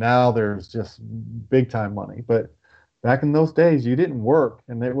 I mean, now there's just big time money, but back in those days, you didn't work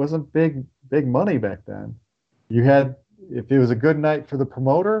and it wasn't big money back then. If it was a good night for the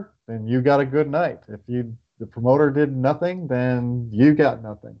promoter, then you got a good night. If the promoter did nothing, then you got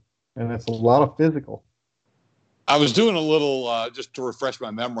nothing. And it's a lot of physical. I was doing a little, just to refresh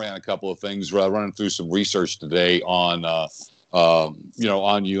my memory on a couple of things, running through some research today on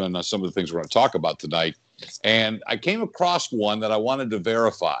you and some of the things we're going to talk about tonight. And I came across one that I wanted to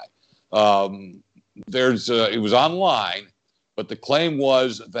verify. It was online, but the claim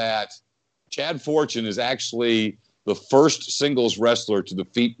was that Chad Fortune is actually the first singles wrestler to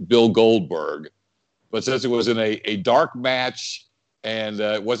defeat Bill Goldberg, but since it was in a dark match and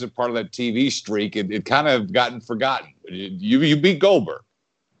it wasn't part of that TV streak, it kind of gotten forgotten. You beat Goldberg.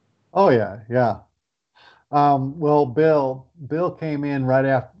 Oh yeah. Well, Bill came in right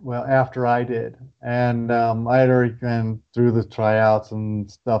after I did, and I had already been through the tryouts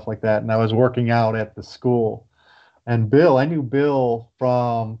and stuff like that, and I was working out at the school. And I knew Bill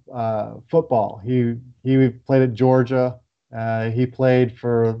from football. He played at Georgia. He played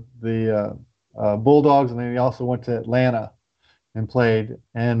for the Bulldogs, and then he also went to Atlanta and played.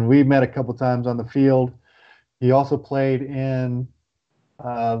 And we met a couple times on the field. He also played in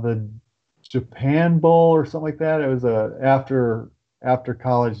the Japan Bowl or something like that. It was a after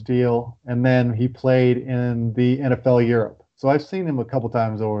college deal, and then he played in the NFL Europe. So I've seen him a couple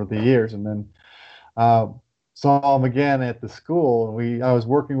times over the years, and then saw him again at the school. I was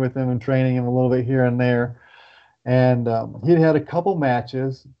working with him and training him a little bit here and there, and he'd had a couple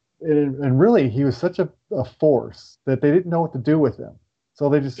matches, and really he was such a force that they didn't know what to do with him. So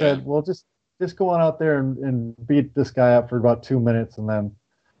they just said, well, just go on out there and beat this guy up for about 2 minutes, and then.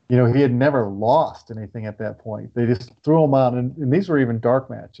 He had never lost anything at that point. They just threw him out, and these were even dark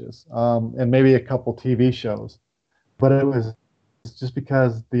matches, and maybe a couple TV shows. But it was just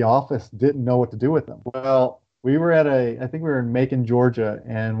because the office didn't know what to do with him. Well, we were I think we were in Macon, Georgia,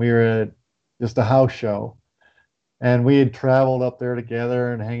 and we were at just a house show. And we had traveled up there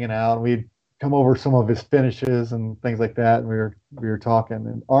together and hanging out. And we'd come over some of his finishes and things like that. And we were talking.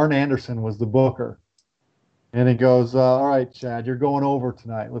 And Arn Anderson was the booker. And he goes, all right, Chad, you're going over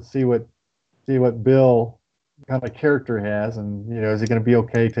tonight. Let's see what Bill kind of character has, and is he going to be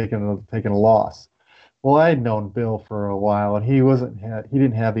okay taking a loss? Well, I had known Bill for a while, and he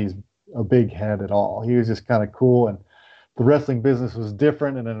didn't have a big head at all. He was just kind of cool, and the wrestling business was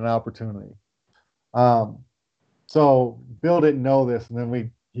different and an opportunity. So Bill didn't know this, and then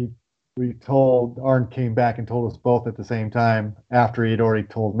we told Arn came back and told us both at the same time after he had already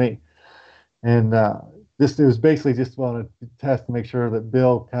told me, and. It was basically just wanted to test to make sure that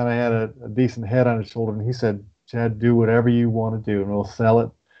Bill kind of had a decent head on his shoulder. And he said, Chad, do whatever you want to do and we'll sell it.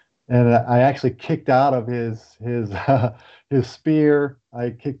 And I actually kicked out of his spear.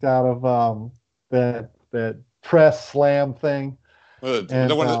 I kicked out of that press slam thing. Didn't they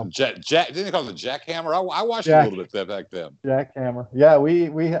call it the jackhammer? I watched a little bit back then. Jackhammer. Yeah,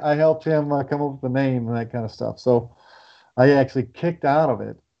 I helped him come up with the name and that kind of stuff. So I actually kicked out of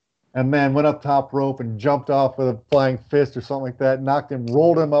it. And then went up top rope and jumped off with a flying fist or something like that, knocked him,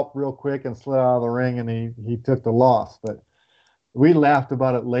 rolled him up real quick and slid out of the ring, and he took the loss. But we laughed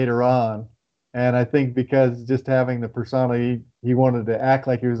about it later on. And I think because just having the persona, he wanted to act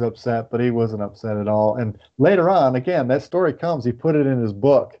like he was upset, but he wasn't upset at all. And later on, again, that story comes, he put it in his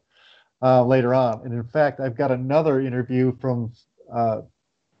book later on. And in fact, I've got another interview from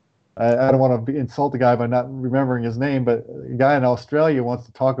I don't want to insult the guy by not remembering his name, but a guy in Australia wants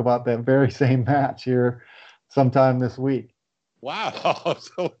to talk about that very same match here sometime this week. Wow.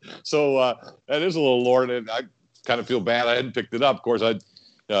 So that is a little lore, and I kind of feel bad I hadn't picked it up. Of course,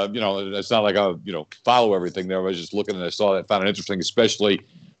 it's not like I, follow everything there. I was just looking and I saw that, found it interesting, especially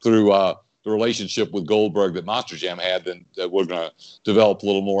through the relationship with Goldberg that Monster Jam had, that we're going to develop a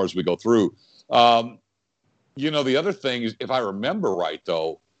little more as we go through. The other thing is, if I remember right,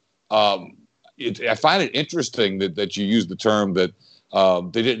 though, I find it interesting that you use the term that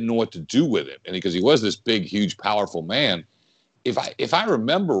they didn't know what to do with it, and because he was this big, huge, powerful man. If I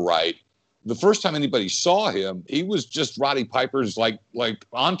remember right, the first time anybody saw him, he was just Roddy Piper's like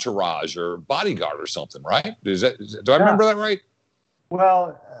entourage or bodyguard or something, right? Do I remember that right?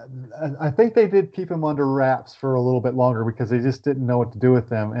 Well, I think they did keep him under wraps for a little bit longer because they just didn't know what to do with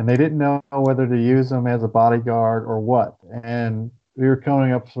him, and they didn't know whether to use him as a bodyguard or what. And we were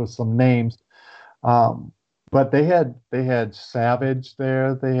coming up with some names, but they had Savage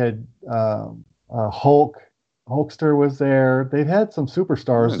there. They had Hulk. Hulkster was there. They've had some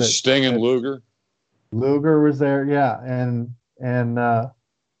superstars. And Sting and Luger. Luger was there, yeah, and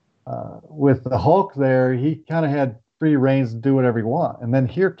with the Hulk there, he kind of had free reigns to do whatever he want. And then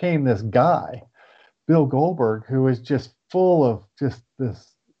here came this guy, Bill Goldberg, who was just full of just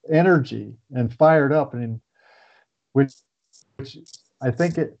this energy and fired up, and which I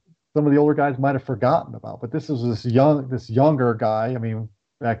think some of the older guys might have forgotten about. But this was this younger guy. I mean,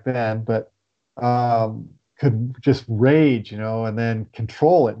 back then, but could just rage, and then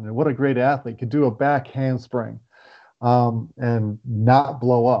control it. And what a great athlete. Could do a back handspring and not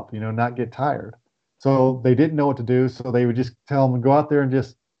blow up, not get tired. So they didn't know what to do. So they would just tell him to go out there and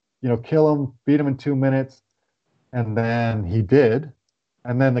just, kill him, beat him in 2 minutes. And then he did.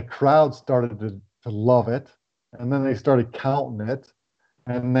 And then the crowd started to love it. And then they started counting it.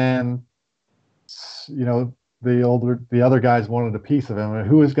 And then, the other guys wanted a piece of him, and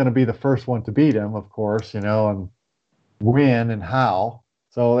who was going to be the first one to beat him, of course, and when and how.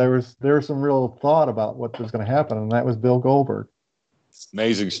 So there was some real thought about what was going to happen, and that was Bill Goldberg.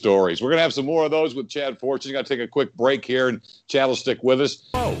 Amazing stories. We're going to have some more of those with Chad Fortune. Got to take a quick break here, and Chad will stick with us.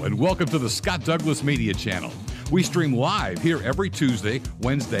 Hello, and welcome to the Scott Douglas Media Channel. We stream live here every Tuesday,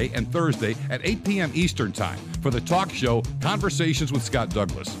 Wednesday, and Thursday at 8 p.m. Eastern Time for the talk show Conversations with Scott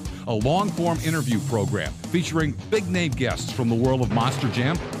Douglas, a long-form interview program featuring big-name guests from the world of Monster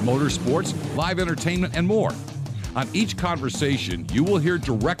Jam, motorsports, live entertainment, and more. On each conversation, you will hear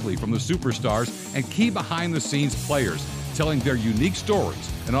directly from the superstars and key behind-the-scenes players telling their unique stories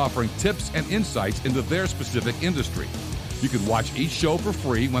and offering tips and insights into their specific industry. You can watch each show for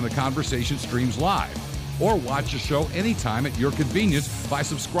free when the conversation streams live, or watch a show anytime at your convenience by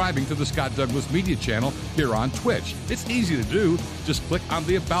subscribing to the Scott Douglas Media Channel here on Twitch. It's easy to do. Just click on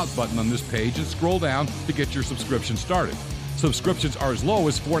the About button on this page and scroll down to get your subscription started. Subscriptions are as low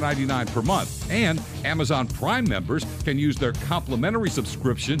as $4.99 per month, and Amazon Prime members can use their complimentary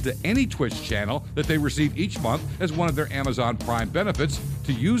subscription to any Twitch channel that they receive each month as one of their Amazon Prime benefits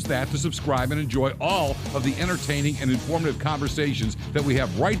to use that to subscribe and enjoy all of the entertaining and informative conversations that we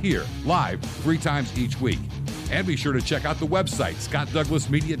have right here, live, 3 times each week. And be sure to check out the website,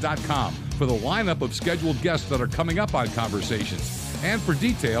 scottdouglasmedia.com, for the lineup of scheduled guests that are coming up on Conversations, and for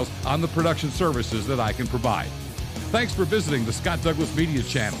details on the production services that I can provide. Thanks for visiting the Scott Douglas Media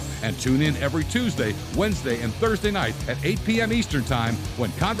Channel, and tune in every Tuesday, Wednesday, and Thursday night at 8 p.m. Eastern Time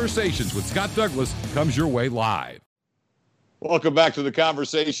when Conversations with Scott Douglas comes your way live. Welcome back to the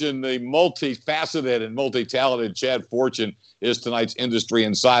conversation. The multifaceted and multi-talented Chad Fortune is tonight's industry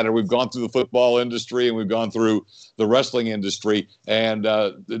insider. We've gone through the football industry and we've gone through the wrestling industry. And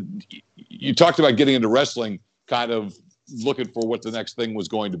you talked about getting into wrestling, kind of looking for what the next thing was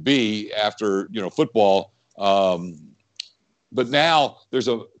going to be after, football. But now there's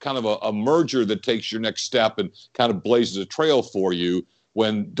a kind of a merger that takes your next step and kind of blazes a trail for you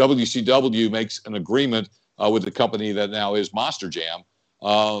when WCW makes an agreement with the company that now is Monster Jam,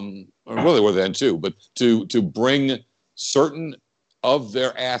 or really were then too, but to bring certain of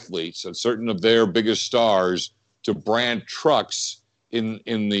their athletes and certain of their biggest stars to brand trucks in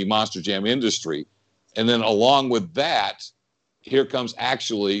the Monster Jam industry. And then along with that, here comes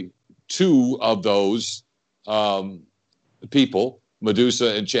actually 2 of those people,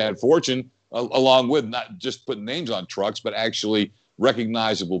 Medusa and Chad Fortune, along with not just putting names on trucks, but actually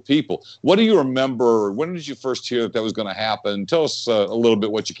recognizable people. What do you remember? When did you first hear that was going to happen? Tell us a little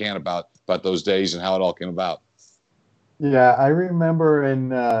bit what you can about those days and how it all came about. Yeah, I remember in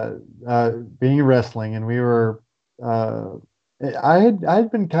being in wrestling, and we were I'd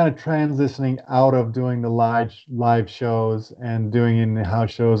been kind of transitioning out of doing the live shows and doing in the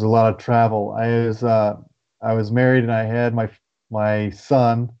house shows, a lot of travel. I was married and I had my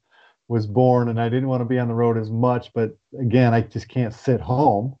son was born, and I didn't want to be on the road as much. But again, I just can't sit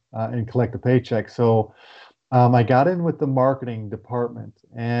home and collect a paycheck. So I got in with the marketing department,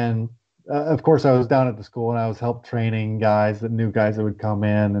 and of course, I was down at the school and I was help training guys, the new guys that would come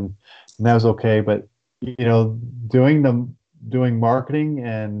in, and that was okay. But you know, doing marketing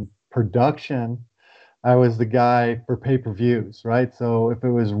and production, I was the guy for pay-per-views, right? So if it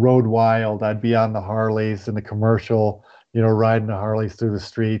was Road Wild, I'd be on the Harleys in the commercial, riding the Harleys through the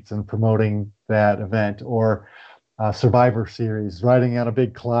streets and promoting that event, or Survivor Series, riding on a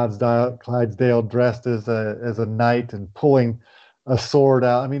big Clydesdale dressed as a knight and pulling a sword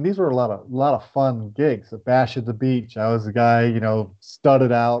out. I mean, these were a lot of fun gigs. A Bash at the Beach, I was the guy,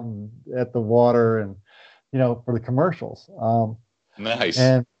 studded out and at the water, and for the commercials. Nice.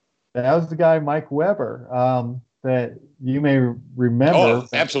 And that was the guy, Mike Weber, that you may remember. Oh,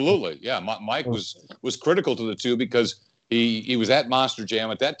 absolutely. Yeah, Mike was critical to the two because he was at Monster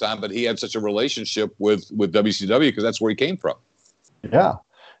Jam at that time, but he had such a relationship with WCW because that's where he came from. Yeah,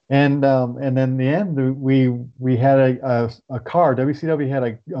 and then in the end, we had a car. WCW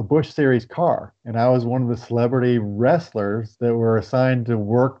had a Busch Series car, and I was one of the celebrity wrestlers that were assigned to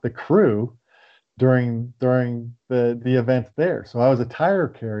work the crew during the events there. So I was a tire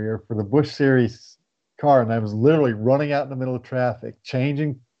carrier for the Busch Series car, and I was literally running out in the middle of traffic,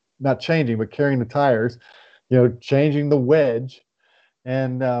 not changing, but carrying the tires, changing the wedge,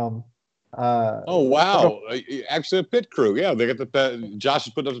 and Oh wow! Actually, a pit crew. Yeah, they got Josh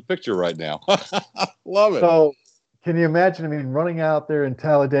is putting up a picture right now. Love it. So can you imagine? I mean, running out there in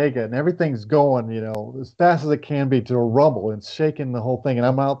Talladega and everything's going, as fast as it can be to a rumble and shaking the whole thing, and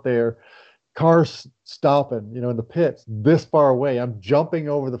I'm out there, cars stopping, in the pits this far away. I'm jumping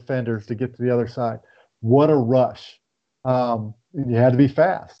over the fenders to get to the other side. What a rush. You had to be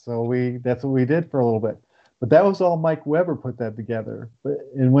fast. So that's what we did for a little bit. But that was all Mike Weber put that together.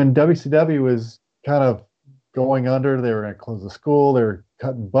 And when WCW was kind of going under, they were going to close the school, they were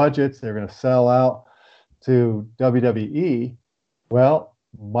cutting budgets, they were going to sell out to WWE. Well,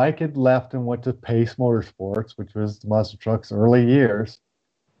 Mike had left and went to Pace Motorsports, which was the Monster Truck's early years.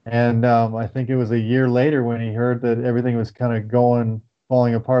 And I think it was a year later when he heard that everything was kind of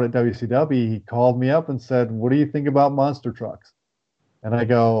falling apart at WCW, he called me up and said, "What do you think about Monster Trucks?" And I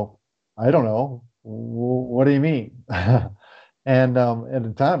go, "I don't know. What do you mean?" And at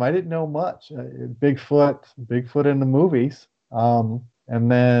the time, I didn't know much. Bigfoot in the movies. And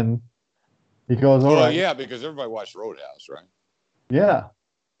then he goes, "All right." Yeah, because everybody watched Roadhouse, right? Yeah.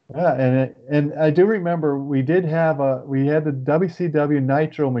 Yeah, and I do remember we had the WCW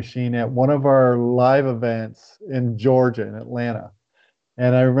Nitro machine at one of our live events in Georgia, in Atlanta,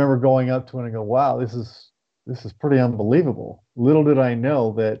 and I remember going up to it and go, "Wow, this is pretty unbelievable." Little did I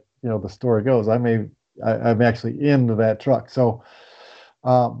know that the story goes I'm actually into that truck. So,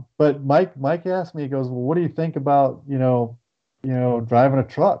 but Mike asked me, he goes, "Well, what do you think about driving a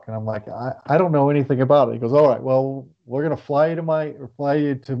truck?" And I'm like, I don't know anything about it. He goes, "All right, well, we're gonna fly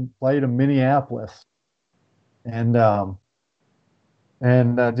you to Minneapolis, and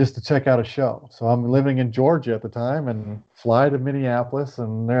just to check out a show." So I'm living in Georgia at the time, and fly to Minneapolis,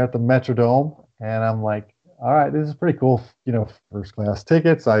 and they're at the Metrodome, and I'm like, "All right, this is pretty cool." First class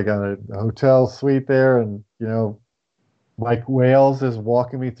tickets. I got a hotel suite there, and Mike Wales is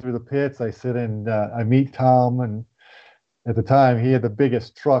walking me through the pits. I meet Tom, and at the time, he had the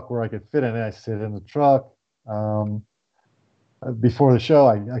biggest truck where I could fit in it. I sit in the truck. Before the show,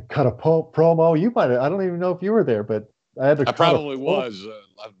 I cut a promo. I don't even know if you were there, but I had to. I probably was.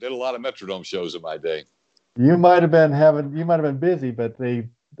 I did a lot of Metrodome shows in my day. You might have been busy, but I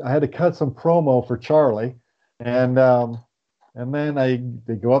had to cut some promo for Charlie, and then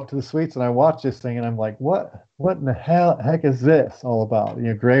they go up to the suites, and I watch this thing, and I'm like, what in the heck is this all about?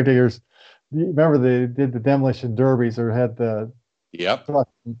 Gravediggers. Remember they did the demolition derbies, or had the truck.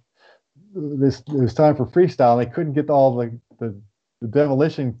 It was time for freestyle. And they couldn't get all the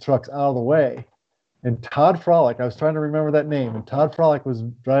demolition trucks out of the way. And Todd Frolic, I was trying to remember that name, and Todd Frolic was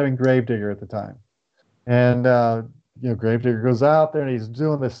driving Gravedigger at the time. And Gravedigger goes out there and he's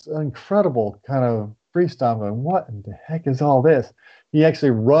doing this incredible kind of freestyle. I'm going, what in the heck is all this? He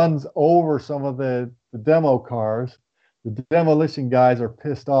actually runs over some of the demo cars. The demolition guys are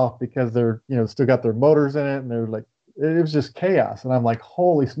pissed off because they're still got their motors in it, and they're like, it was just chaos. And I'm like,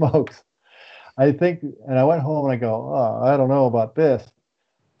 holy smokes. I went home and I go, oh, I don't know about this.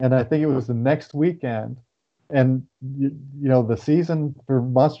 And I think it was the next weekend, and the season for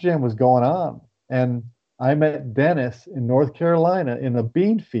Monster Jam was going on, and I met Dennis in North Carolina in a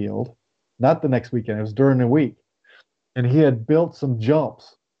bean field, not the next weekend, it was during the week. And he had built some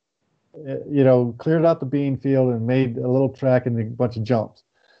jumps, cleared out the bean field and made a little track and a bunch of jumps.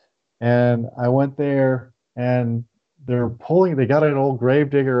 And I went there and they got an old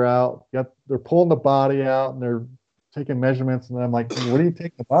gravedigger out, they're pulling the body out and they're taking measurements. And I'm like, what do you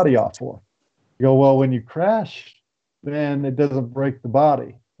take the body off for? You go, well, when you crash, then it doesn't break the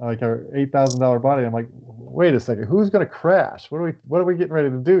body, like our $8,000 body. I'm like, wait a second, who's going to crash? What are we getting ready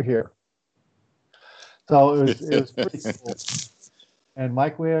to do here? So it was pretty cool. And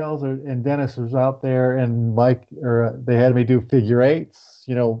Mike Wales and Dennis was out there, and they had me do figure eights,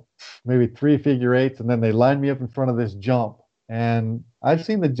 maybe 3 figure eights, and then they lined me up in front of this jump. And I've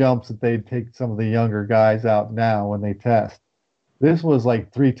seen the jumps that they take some of the younger guys out now when they test. This was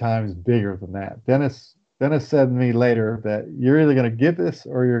like 3 times bigger than that. Dennis said to me later that you're either going to get this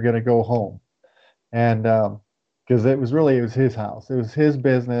or you're going to go home. And because it was his house. It was his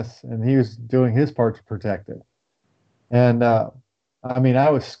business, and he was doing his part to protect it. And I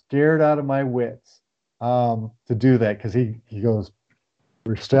was scared out of my wits to do that, because he goes,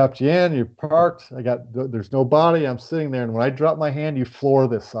 we strapped you in, you parked, there's no body, I'm sitting there, and when I drop my hand, you floor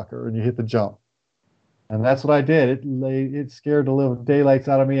this sucker and you hit the jump. And that's what I did. It scared the little daylights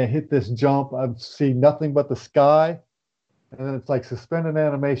out of me. I hit this jump, I see nothing but the sky, and then it's like suspended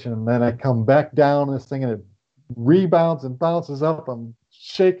animation, and then I come back down this thing and it rebounds and bounces up. I'm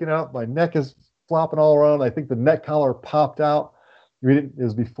shaking up, my neck is flopping all around. I think the neck collar popped out. It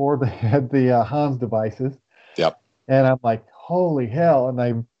was before they had the Hans devices. Yep. And I'm like, holy hell. And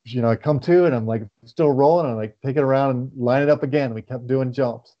I come to, and I'm like still rolling, and I take it around and line it up again. We kept doing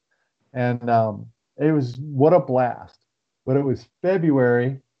jumps. And it was, what a blast. But it was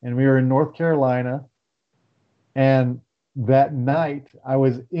February, and we were in North Carolina. And that night I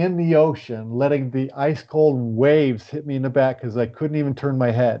was in the ocean letting the ice cold waves hit me in the back because I couldn't even turn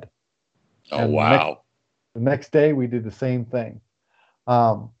my head. Oh, and wow. The next day we did the same thing.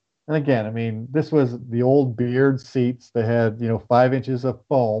 And again, this was the old Beard seats. They had, 5 inches of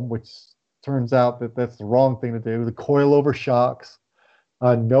foam, which turns out that that's the wrong thing to do. The coilover shocks,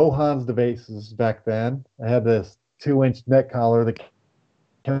 no Hans devices back then. I had this 2-inch neck collar that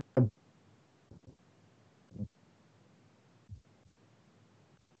kept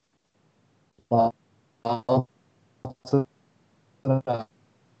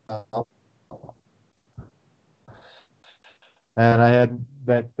and I had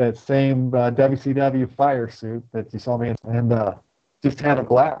that same WCW fire suit that you saw me in, and just had a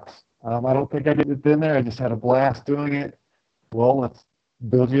blast. I don't think I did it in there. I just had a blast doing it. Well, let's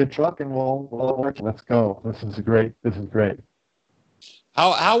build you a truck and let's go. This is great.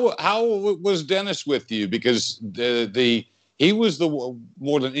 How was Dennis with you? Because he was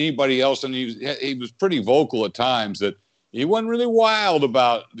more than anybody else, and he was pretty vocal at times that he wasn't really wild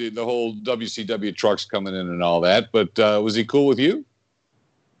about the whole WCW trucks coming in and all that. But was he cool with you?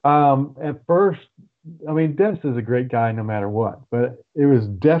 At first, Dennis is a great guy no matter what, but it was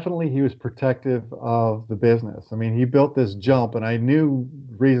definitely, he was protective of the business. He built this jump, and I knew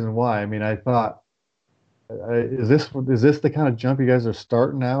the reason why. I thought, is this the kind of jump you guys are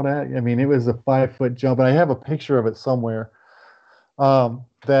starting out at? It was a 5-foot jump, and I have a picture of it somewhere.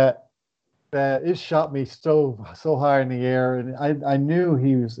 That it shot me so high in the air, and I knew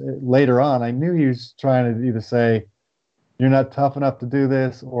he was, later on, I knew he was trying to either say, you're not tough enough to do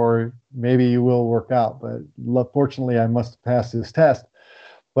this, or maybe you will work out. But fortunately, I must have passed his test.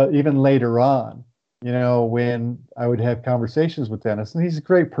 But even later on, when I would have conversations with Dennis, and he's a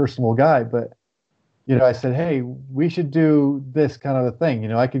great personal guy, but I said, hey, we should do this kind of a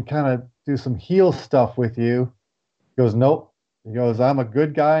thing. I could kind of do some heel stuff with you. He goes, nope. He goes, I'm a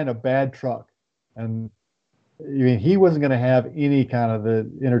good guy in a bad truck. And he wasn't going to have any kind of the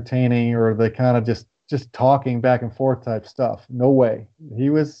entertaining or the kind of just talking back and forth type stuff. No way. He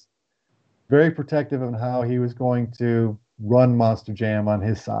was very protective of how he was going to run Monster Jam on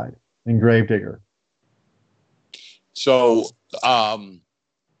his side in Gravedigger. So,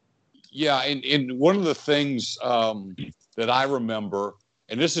 yeah, and one of the things that I remember,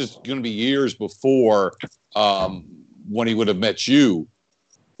 and this is going to be years before when he would have met you,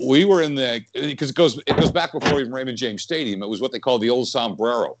 we were in because it goes back before even Raymond James Stadium. It was what they called the old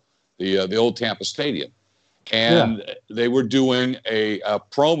Sombrero, the old Tampa Stadium. And they were doing a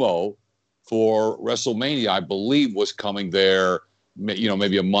promo for WrestleMania, I believe, was coming there,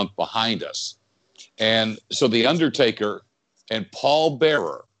 maybe a month behind us. And so The Undertaker and Paul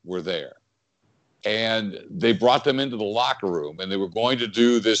Bearer were there. And they brought them into the locker room, and they were going to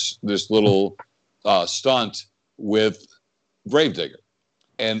do this little stunt with Gravedigger.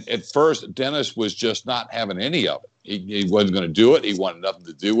 And at first, Dennis was just not having any of it. He wasn't going to do it. He wanted nothing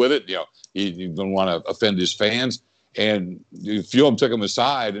to do with it. He didn't want to offend his fans. And a few of them took him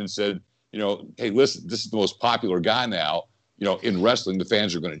aside and said, hey, listen, this is the most popular guy now. In wrestling, the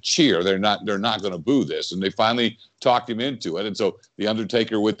fans are going to cheer. They're not going to boo this. And they finally talked him into it. And so the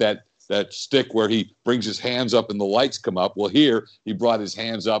Undertaker with that stick where he brings his hands up and the lights come up. Well, here he brought his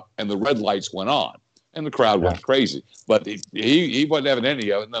hands up and the red lights went on. And the crowd went crazy. But he wasn't having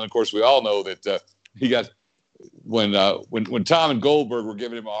any of it. And then, of course, we all know that he got when Tom and Goldberg were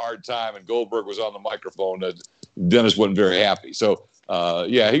giving him a hard time and Goldberg was on the microphone, Dennis wasn't very happy. So,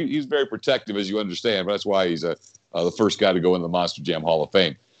 he's very protective, as you understand. But that's why he's the first guy to go in the Monster Jam Hall of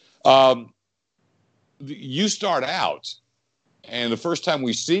Fame. You start out, and the first time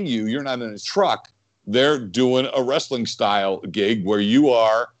we see you, you're not in a truck. They're doing a wrestling-style gig where you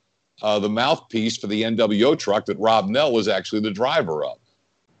are the mouthpiece for the NWO truck that Rob Nell was actually the driver of.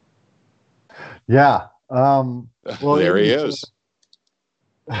 Yeah. Well, there he is.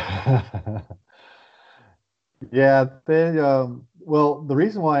 Yeah. Well, the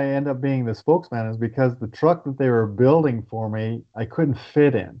reason why I end up being the spokesman is because the truck that they were building for me, I couldn't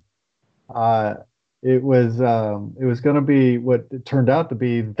fit in. It was going to be what it turned out to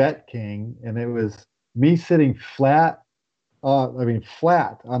be Vet King, and it was me sitting flat on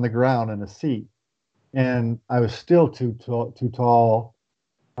the ground in a seat, and I was still too tall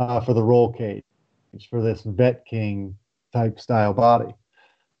for the roll cage for this Vet King type style body,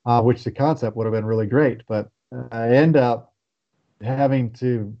 which the concept would have been really great, but I end up having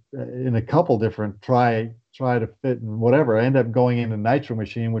to in a couple different try to fit in whatever. I ended up going in a Nitro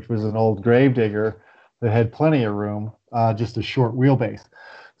Machine, which was an old Gravedigger that had plenty of room, just a short wheelbase.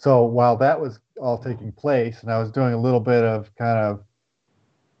 So while that was all taking place, and I was doing a little bit of kind of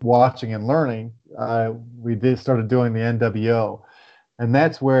watching and learning, we started doing the NWO, and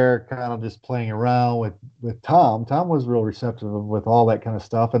that's where kind of just playing around with Tom. Tom was real receptive with all that kind of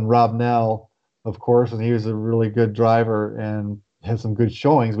stuff, and Rob Nell, of course, and he was a really good driver and had some good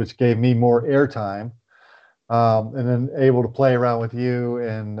showings, which gave me more airtime. And then able to play around with you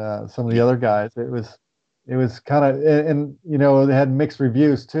and some of the other guys. It was kind of, and they had mixed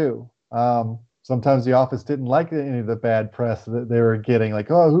reviews too. Sometimes the office didn't like any of the bad press that they were getting, like,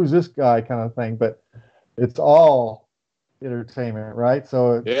 oh, who's this guy kind of thing. But it's all entertainment, right?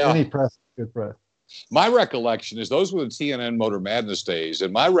 So any press is good press. My recollection is those were the TNN Motor Madness days,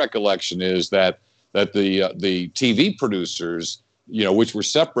 and my recollection is that the TV producers, which were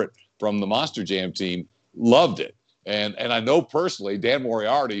separate from the Monster Jam team, loved it. And I know personally Dan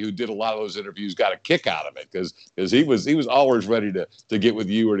Moriarty, who did a lot of those interviews, got a kick out of it because he was always ready to get with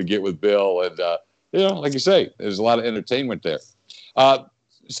you or to get with Bill. And like you say, there's a lot of entertainment there.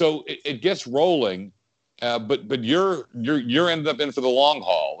 So it gets rolling, but you're ended up in for the long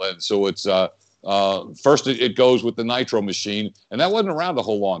haul, and so it's first it goes with the Nitro Machine, and that wasn't around a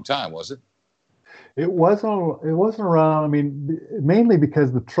whole long time, was it? It wasn't around. I mean, mainly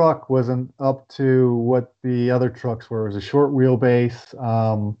because the truck wasn't up to what the other trucks were. It was a short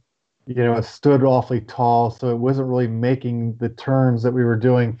wheelbase. It stood awfully tall, so it wasn't really making the turns that we were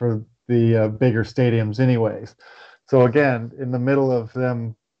doing for the bigger stadiums, anyways. So again, in the middle of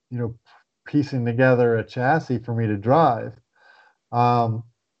them, piecing together a chassis for me to drive, and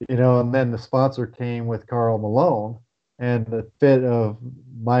then the sponsor came with Karl Malone. And the fit of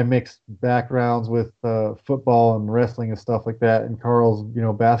my mixed backgrounds with football and wrestling and stuff like that, and Carl's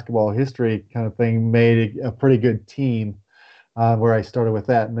basketball history kind of thing, made a pretty good team where I started with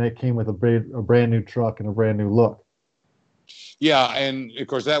that, and it came with a brand new truck and a brand new look. Yeah, and of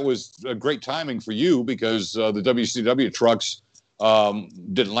course that was a great timing for you because the WCW trucks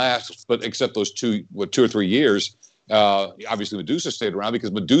didn't last, but except those 2 or 3 years. Obviously, Medusa stayed around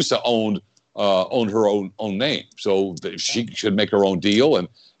because Medusa owned her own name, so she should make her own deal,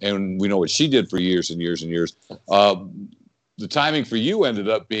 and we know what she did for years and years and years. The timing for you ended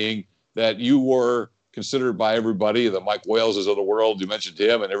up being that you were considered by everybody, the Mike Waleses of the world, you mentioned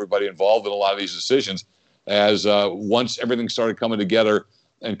him, and everybody involved in a lot of these decisions, as once everything started coming together,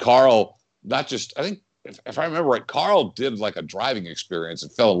 and Karl, not just, I think, if I remember right, Karl did like a driving experience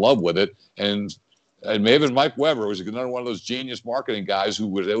and fell in love with it, and maybe Mike Weber was another one of those genius marketing guys who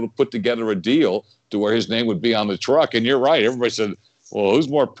was able to put together a deal to where his name would be on the truck. And you're right. Everybody said, well, who's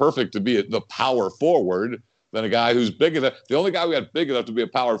more perfect to be the power forward than a guy who's big enough? The only guy we got big enough to be a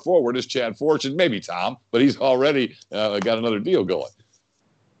power forward is Chad Fortune, maybe Tom, but he's already got another deal going.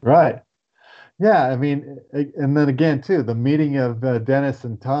 Right. Yeah. I mean, and then again, too, the meeting of Dennis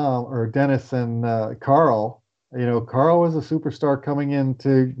and Karl. Karl was a superstar coming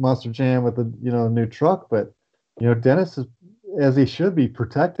into Monster Jam with a new truck, but Dennis as he should be,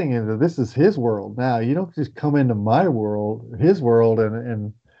 protecting him. This is his world now. You don't just come into my world, his world,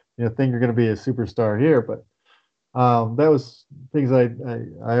 and think you're going to be a superstar here. But that was things I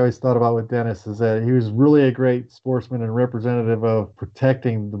always thought about with Dennis, is that he was really a great sportsman and representative of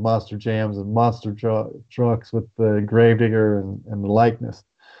protecting the monster jams and monster trucks with the Gravedigger and the likeness.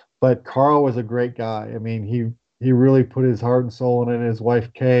 But Carl was a great guy. I mean, he really put his heart and soul in it. His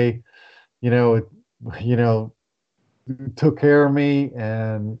wife Kay, you know, you know, took care of me,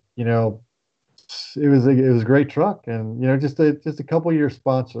 and it was a great truck, and just a couple year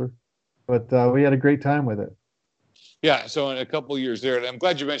sponsor, but we had a great time with it. Yeah, so in a couple of years there, and I'm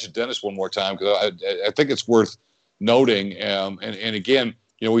glad you mentioned Dennis one more time, because I think it's worth noting. And again,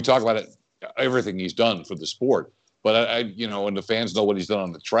 we talk about everything he's done for the sport, but and the fans know what he's done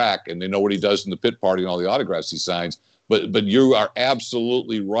on the track, and they know what he does in the pit party and all the autographs he signs. But you are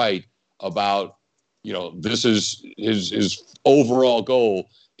absolutely right about, this is his overall goal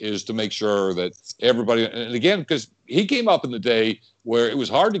is to make sure that everybody, and again, because he came up in the day where it was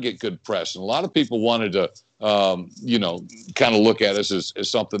hard to get good press, and a lot of people wanted to, kind of look at us as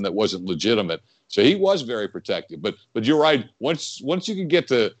something that wasn't legitimate. So he was very protective. But you're right. Once you can get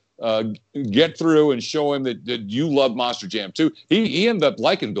to get through and show him that you love Monster Jam too, he ended up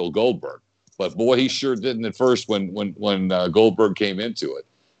liking Bill Goldberg. But boy, he sure didn't at first when Goldberg came into it.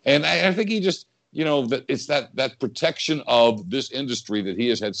 And I think he just, that it's that protection of this industry that he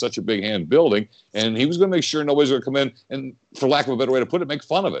has had such a big hand building, and he was going to make sure nobody's going to come in and, for lack of a better way to put it, make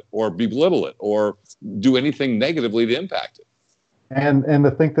fun of it or belittle it or do anything negatively to impact it. And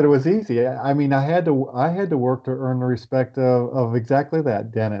to think that it was easy. I mean, I had to work to earn the respect of exactly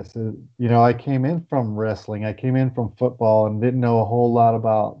that, Dennis. I came in from wrestling, I came in from football, and didn't know a whole lot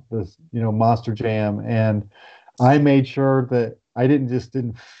about this, Monster Jam, and I made sure that I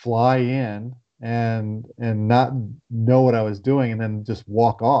didn't fly in and not know what I was doing and then just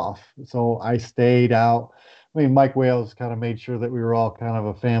walk off. So I stayed out. I mean, Mike Wales kind of made sure that we were all kind of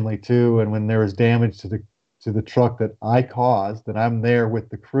a family too. And when there was damage to the truck that I caused, that I'm there with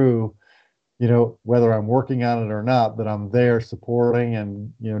the crew, whether I'm working on it or not, that I'm there supporting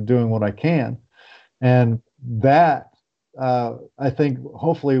and, doing what I can. And that, I think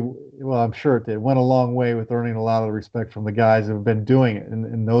hopefully, well, I'm sure it did, went a long way with earning a lot of the respect from the guys who have been doing it.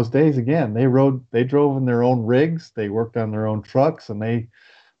 In those days, again, they drove in their own rigs, they worked on their own trucks, and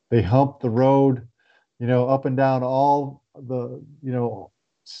they humped the road, up and down all the,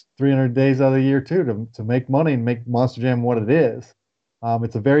 300 days out of the year too, to make money and make Monster Jam what it is.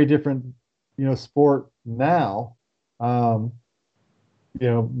 It's a very different, sport now.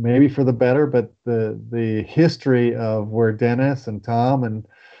 Maybe for the better, but the history of where Dennis and Tom and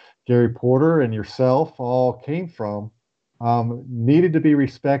Gary Porter and yourself all came from needed to be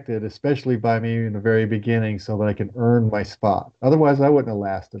respected, especially by me in the very beginning, so that I can earn my spot. Otherwise, I wouldn't have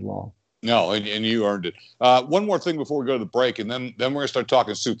lasted long. No, and you earned it. One more thing before we go to the break, and then we're going to start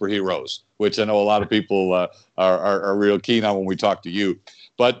talking superheroes, which I know a lot of people are real keen on when we talk to you.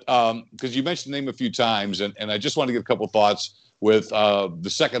 But because you mentioned the name a few times, and I just want to give a couple thoughts with the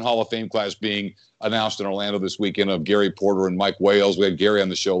second Hall of Fame class being announced in Orlando this weekend of Gary Porter and Mike Wales. We had Gary on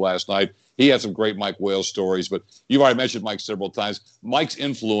the show last night. He had some great Mike Wales stories, but you've already mentioned Mike several times. Mike's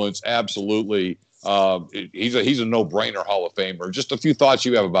influence, absolutely. He's a no-brainer Hall of Famer. Just a few thoughts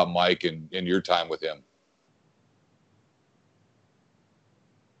you have about Mike and your time with him.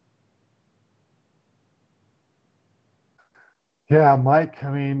 Yeah, Mike,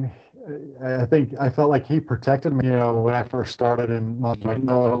 I mean, I think I felt like he protected me, when I first started, and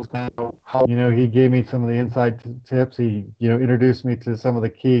he gave me some of the inside tips. He, introduced me to some of the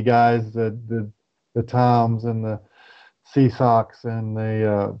key guys, the Toms and the Seasocks and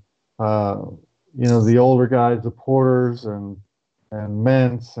the the older guys, the Porters and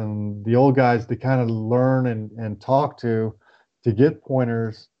Ments and the old guys, to kind of learn and talk to get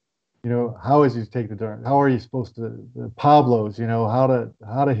pointers. How is you take the dirt? How are you supposed to, the Pablos,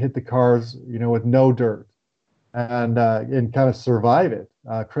 how to hit the cars, with no dirt and kind of survive it,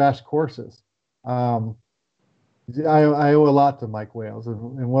 crash courses. I owe a lot to Mike Wales,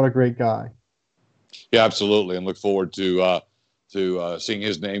 and what a great guy. Yeah, absolutely. And look forward to seeing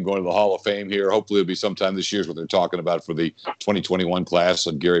his name going to the Hall of Fame here. Hopefully it'll be sometime this year, is what they're talking about for the 2021 class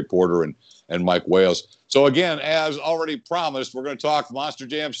of Gary Porter and Mike Wales. So again, as already promised, we're going to talk Monster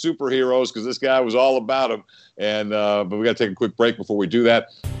Jam superheroes, because this guy was all about them. And but we got to take a quick break before we do that.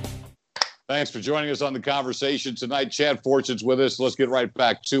 Thanks for joining us on the conversation tonight. Chad Fortune's with us. Let's get right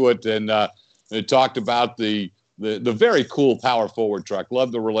back to it. And it talked about the very cool power forward truck.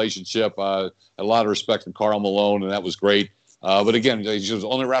 Love the relationship. A lot of respect for Karl Malone, and that was great. But again, he was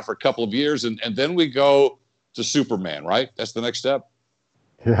only around for a couple of years, and then we go to Superman, right? That's the next step.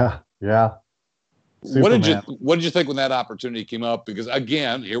 Yeah. Superman. What did you think when that opportunity came up? Because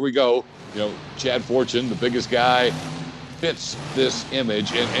again, here we go. Chad Fortune, the biggest guy, fits this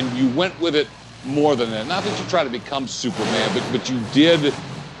image, and you went with it more than that. Not that you try to become Superman, but you did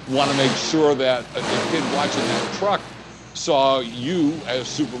want to make sure that a kid watching that truck saw you as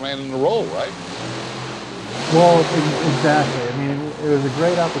Superman in the role, right? Well, exactly. I mean, it was a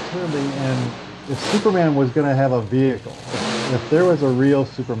great opportunity, and if Superman was going to have a vehicle, if there was a real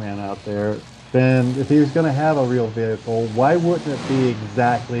Superman out there, then if he was going to have a real vehicle, why wouldn't it be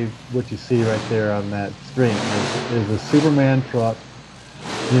exactly what you see right there on that screen? Is a Superman truck,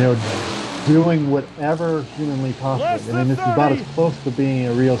 doing whatever humanly possible. I mean, it's about as close to being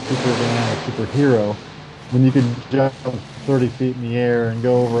a real Superman or superhero when you can jump 30 feet in the air and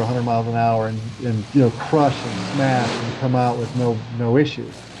go over 100 miles an hour and crush and smash and come out with no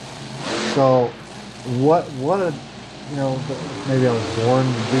issues. So what a maybe I was born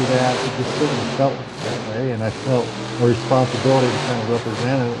to do that. It just certainly felt that way, and I felt a responsibility to kind of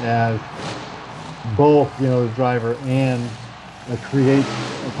represent it as both, the driver and create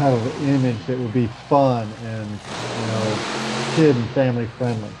a kind of image that would be fun and, kid and family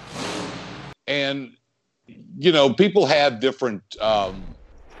friendly. And, people had different,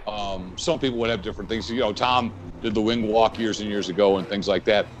 some people would have different things. Tom did the wing walk years and years ago and things like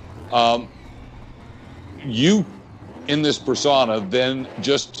that. You, in this persona, then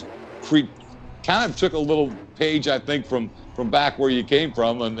just kind of took a little page, I think, from back where you came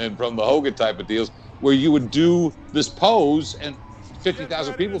from and from the Hogan type of deals, where you would do this pose and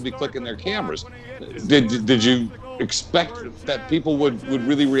 50,000 people would be clicking their cameras. Did you expect that people would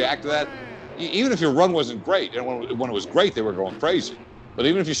really react to that? Even if your run wasn't great, and when it was great, they were going crazy. But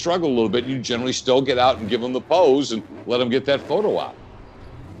even if you struggle a little bit, you generally still get out and give them the pose and let them get that photo out.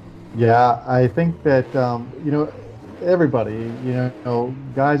 Yeah, I think that, everybody,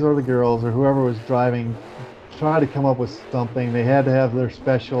 guys or the girls or whoever was driving, try to come up with something. They had to have their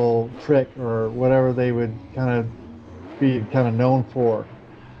special trick or whatever they would be known for.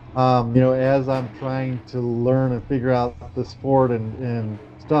 As I'm trying to learn and figure out the sport and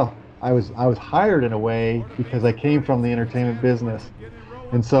stuff, I was hired in a way because I came from the entertainment business,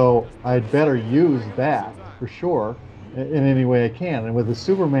 and so I'd better use that for sure in any way I can. And with a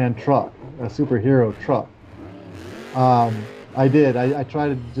Superman truck, a superhero truck, I did. I tried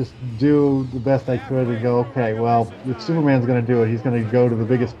to just do the best I could and go, okay, well, if Superman's going to do it, he's going to go to the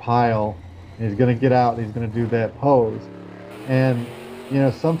biggest pile, and he's going to get out, and he's going to do that pose. And,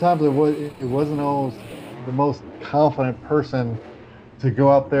 sometimes it wasn't always the most confident person to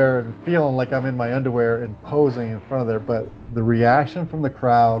go out there and feeling like I'm in my underwear and posing in front of there. But the reaction from the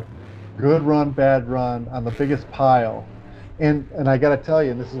crowd, good run, bad run, on the biggest pile. And I got to tell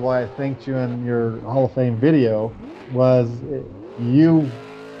you, and this is why I thanked you in your Hall of Fame video, was you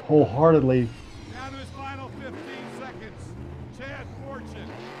wholeheartedly. Now to his final 15 seconds, Chad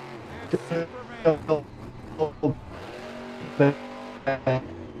Fortune and Superman.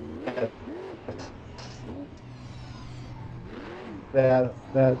 That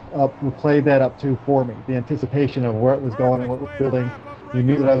played that up too for me. The anticipation of where it was going and what was building. You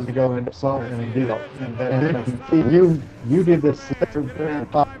knew that I was going to go into something and do it. And you did this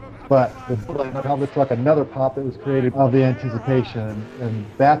pop, but how the truck, another pop that was created of the anticipation, and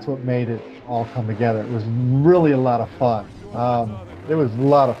that's what made it all come together. It was really a lot of fun. It was a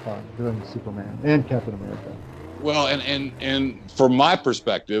lot of fun doing Superman and Captain America. Well, and from my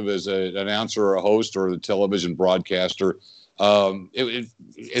perspective as an announcer or a host or a television broadcaster,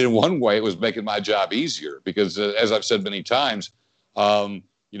 in one way it was making my job easier because, as I've said many times, I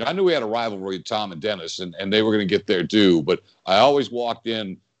knew we had a rivalry with Tom and Dennis, and they were going to get their due, but I always walked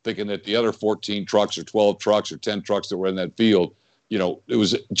in thinking that the other 14 trucks or 12 trucks or 10 trucks that were in that field, it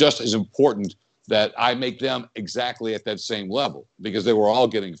was just as important that I make them exactly at that same level because they were all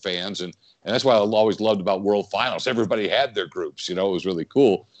getting fans. And that's why I always loved about World Finals. Everybody had their groups, it was really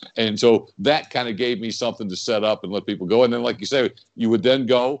cool. And so that kind of gave me something to set up and let people go. And then, like you say, you would then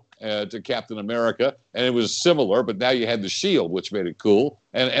go to Captain America, and it was similar, but now you had the shield, which made it cool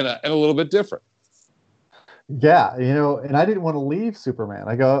and a little bit different. Yeah, and I didn't want to leave Superman.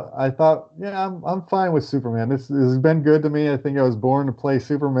 I thought, yeah, I'm fine with Superman. This has been good to me. I think I was born to play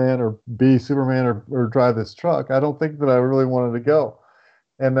Superman or be Superman or drive this truck. I don't think that I really wanted to go.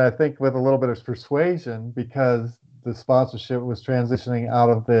 And I think with a little bit of persuasion, because the sponsorship was transitioning out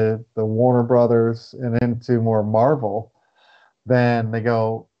of the Warner Brothers and into more Marvel, then they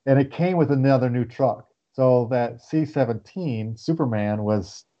go, and it came with another new truck. So that C-17 Superman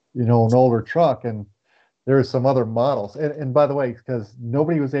was, an older truck, and there were some other models. And by the way, because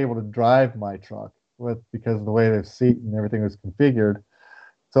nobody was able to drive my truck, because of the way the seat and everything was configured.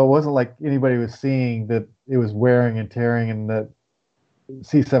 So it wasn't like anybody was seeing that it was wearing and tearing and that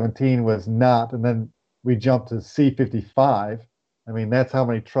C-17 was not. And then we jumped to C-55. I mean, that's how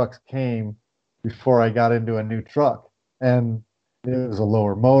many trucks came before I got into a new truck. And it was a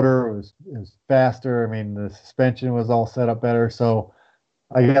lower motor. It was faster. I mean, the suspension was all set up better. So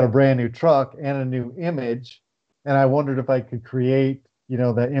I got a brand new truck and a new image. And I wondered if I could create,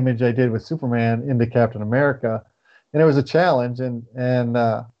 that image I did with Superman into Captain America. And it was a challenge. And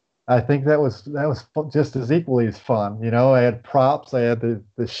I think that was just as equally as fun. I had props. I had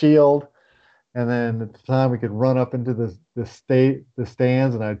the shield. And then at the time we could run up into the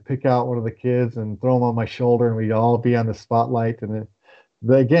stands, and I'd pick out one of the kids and throw them on my shoulder, and we'd all be on the spotlight. And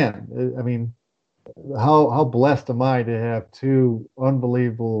again, I mean, how blessed am I to have two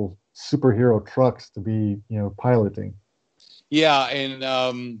unbelievable superhero trucks to be, piloting? Yeah, and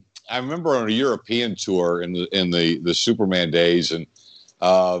I remember on a European tour in the Superman days, and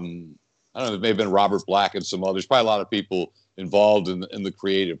I don't know, it may have been Robert Black and some others, probably a lot of people involved in the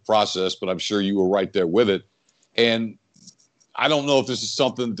creative process, but I'm sure you were right there with it. And I don't know if this is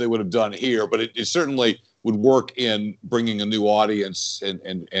something they would have done here, but it certainly would work in bringing a new audience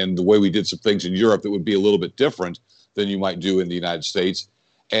and the way we did some things in Europe that would be a little bit different than you might do in the United States.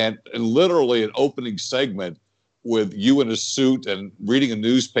 And literally an opening segment with you in a suit and reading a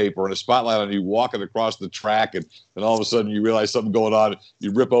newspaper and a spotlight on you walking across the track, and all of a sudden you realize something going on.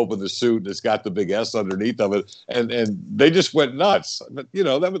 You rip open the suit and it's got the big S underneath of it, and they just went nuts. But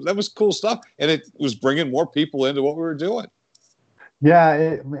that was cool stuff, and it was bringing more people into what we were doing.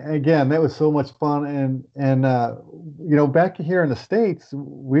 Yeah, again, that was so much fun, and back here in the States,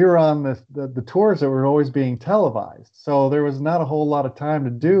 we were on the tours that were always being televised, so there was not a whole lot of time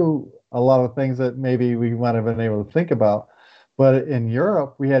to do a lot of things that maybe we might have been able to think about. But in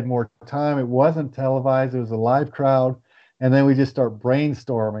Europe, we had more time. It wasn't televised. It was a live crowd. And then we just start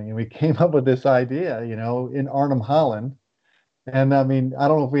brainstorming, and we came up with this idea, in Arnhem, Holland. And I mean, I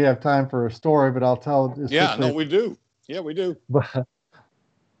don't know if we have time for a story, but I'll tell. Yeah, no, we do. Yeah, we do.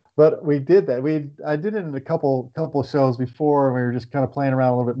 But we did that. I did it in a couple shows before, and we were just kind of playing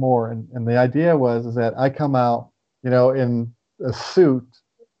around a little bit more. And the idea is that I come out, in a suit,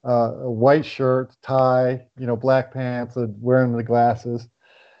 a white shirt, tie, black pants, wearing the glasses,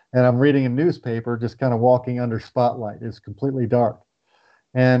 and I'm reading a newspaper, just kind of walking under spotlight. It's completely dark,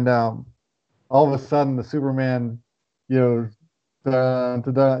 and all of a sudden the Superman,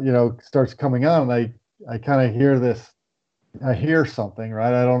 starts coming on, and I kind of hear this. I hear something,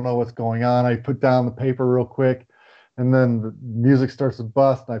 right? I don't know what's going on. I put down the paper real quick, and then the music starts to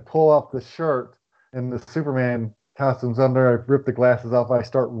bust, and I pull off the shirt, and the Superman costume's under. I rip the glasses off. I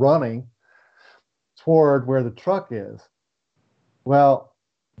start running toward where the truck is. Well,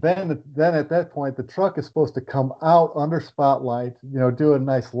 then at that point, the truck is supposed to come out under spotlight, do a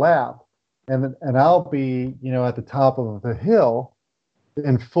nice lap, and I'll be, at the top of the hill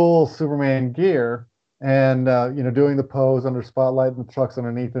in full Superman gear, and doing the pose under spotlight, and the truck's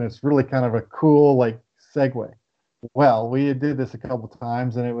underneath, and it's really kind of a cool segue. Well, we did this a couple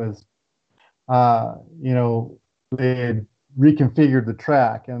times, and it was, they had reconfigured the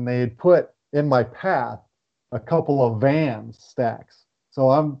track, and they had put in my path a couple of Vans stacks.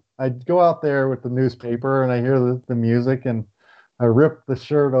 So I'd go out there with the newspaper, and I hear the music, and I rip the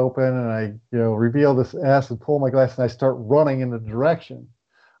shirt open, and I reveal this ass and pull my glass, and I start running in the direction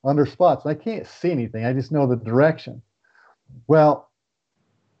under spots. I can't see anything. I just know the direction. Well,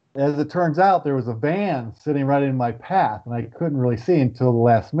 as it turns out, there was a van sitting right in my path, and I couldn't really see until the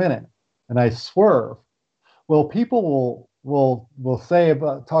last minute, and I swerve. Well, people will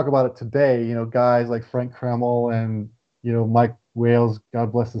talk about it today. Guys like Frank Kreml and Mike Wales,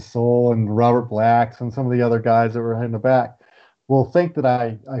 God bless his soul, and Robert Blacks and some of the other guys that were in the back will think that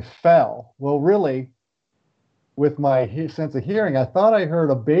I fell. Well, really, with my sense of hearing, I thought I heard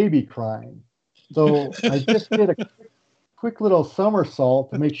a baby crying, so I just did a quick little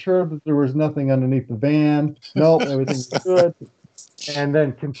somersault to make sure that there was nothing underneath the van. Nope, everything's good, and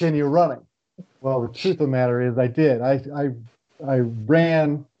then continue running. Well, the truth of the matter is I did. I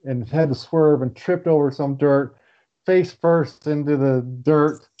ran and had to swerve and tripped over some dirt, face first into the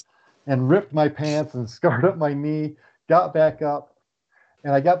dirt, and ripped my pants and scarred up my knee, got back up,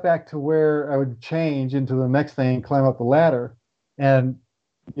 and I got back to where I would change into the next thing, climb up the ladder. And,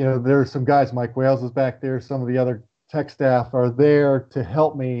 there's some guys, Mike Wales is back there, some of the other tech staff are there to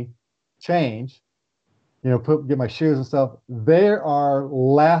help me change, get my shoes and stuff. They are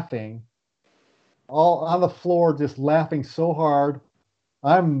laughing all on the floor, just laughing so hard.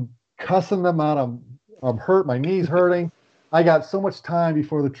 I'm cussing them out. I'm hurt. My knee's hurting. I got so much time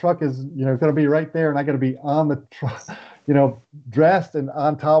before the truck is, going to be right there, and I got to be on the truck, dressed and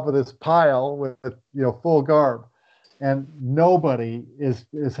on top of this pile with, full garb, and nobody is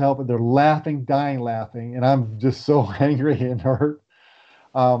helping. They're laughing, dying laughing, and I'm just so angry and hurt.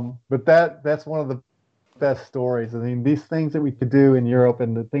 But that's one of the best stories. I mean, these things that we could do in Europe,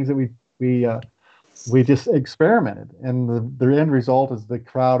 and the things that we just experimented, and the end result is the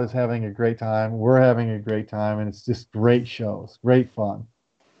crowd is having a great time. We're having a great time, and it's just great shows, great fun.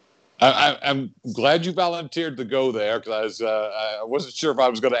 I'm glad you volunteered to go there, because I wasn't sure if I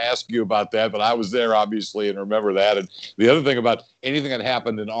was going to ask you about that, but I was there obviously and remember that. And the other thing about anything that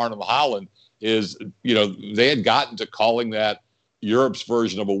happened in Arnhem, Holland, is they had gotten to calling that Europe's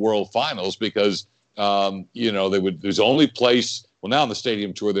version of a World Finals because there's only place. Well, now in the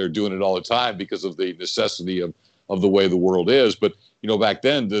stadium tour, they're doing it all the time because of the necessity of the way the world is. But, back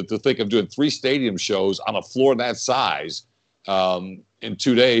then, to think of doing 3 stadium shows on a floor that size in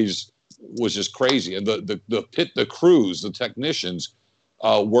 2 days was just crazy. And the crews, the technicians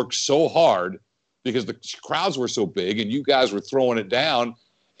worked so hard because the crowds were so big and you guys were throwing it down,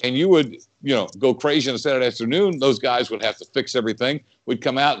 and you would, go crazy on a Saturday afternoon. Those guys would have to fix everything. We'd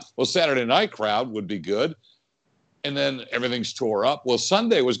come out. Well, Saturday night crowd would be good. And then everything's tore up. Well,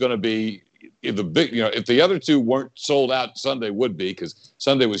 Sunday was going to be the big, if the other 2 weren't sold out, Sunday would be, because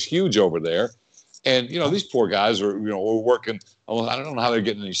Sunday was huge over there. And, these poor guys were working. I don't know how they're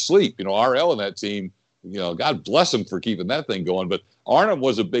getting any sleep. RL and that team, God bless them for keeping that thing going. But Arnhem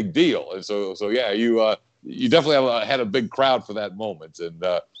was a big deal. And so yeah, you definitely had a big crowd for that moment. And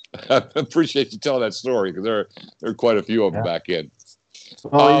I appreciate you telling that story, because there are quite a few of them back in.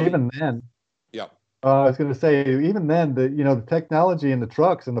 Well, even then. Yeah. I was going to say, even then, the technology in the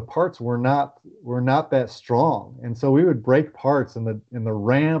trucks and the parts were not that strong, and so we would break parts in the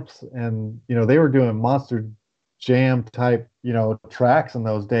ramps, and they were doing monster jam type tracks in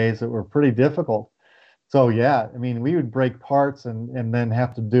those days that were pretty difficult. So yeah, I mean, we would break parts and then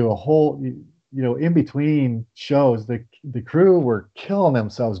have to do a whole in between shows. The crew were killing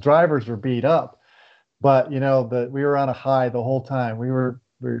themselves. Drivers were beat up, but we were on a high the whole time. We were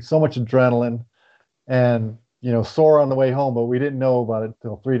so much adrenaline. And, sore on the way home, but we didn't know about it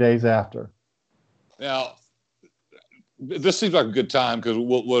until 3 days after. Now, this seems like a good time, because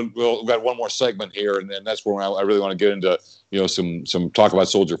we've got one more segment here, and then that's where I really want to get into, some talk about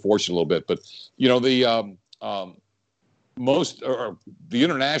Soldier Fortune a little bit. But, the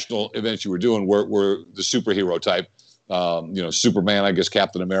international events you were doing were the superhero type. Superman, I guess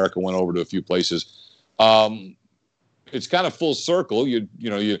Captain America went over to a few places. It's kind of full circle.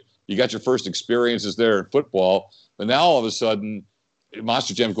 You got your first experiences there in football, but now all of a sudden,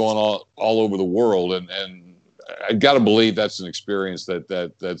 Monster Jam's going all over the world, and I got to believe that's an experience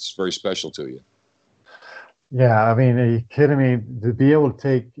that's very special to you. Yeah, I mean, are you kidding me? To be able to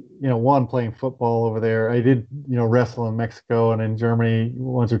take, playing football over there. I did, wrestle in Mexico and in Germany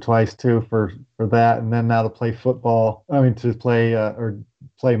once or twice too for that, and then now to play football. I mean, to play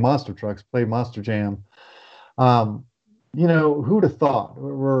play monster trucks, play Monster Jam. Who'd have thought?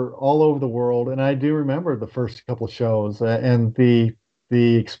 We're all over the world, and I do remember the first couple of shows and the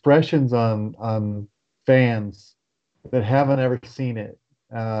expressions on fans that haven't ever seen it.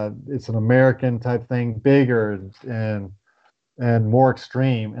 It's an American type thing, bigger and more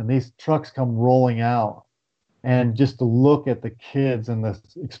extreme, and these trucks come rolling out, and just to look at the kids and the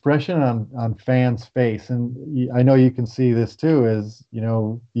expression on fans' face, and I know you can see this too, is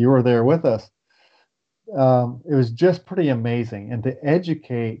you were there with us. It was just pretty amazing, and to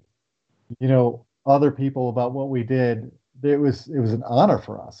educate, other people about what we did, it was an honor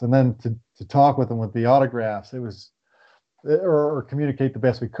for us. And then to talk with them with the autographs, it was, or communicate the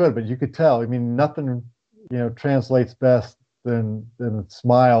best we could. But you could tell, I mean, nothing, translates best than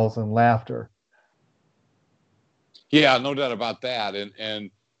smiles and laughter. Yeah, no doubt about that.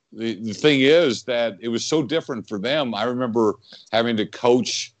 And the thing is that it was so different for them. I remember having to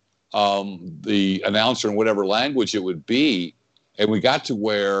coach the announcer in whatever language it would be. And we got to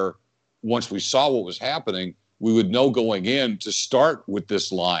where once we saw what was happening, we would know going in to start with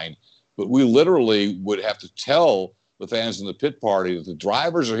this line. But we literally would have to tell the fans in the pit party that the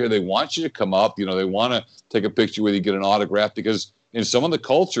drivers are here. They want you to come up. They want to take a picture with you, get an autograph, because in some of the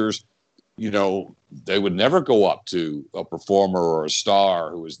cultures, they would never go up to a performer or a star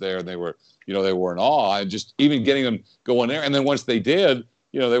who was there. And they were in awe, and just even getting them going there. And then once they did,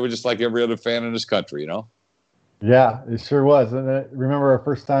 they were just like every other fan in this country, Yeah, it sure was. And I remember our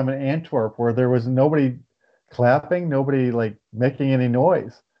first time in Antwerp where there was nobody clapping, nobody like making any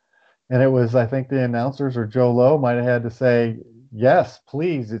noise. And it was, I think the announcers or Joe Lowe might have had to say, yes,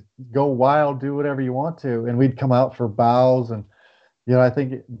 please go wild, do whatever you want to. And we'd come out for bows. And, I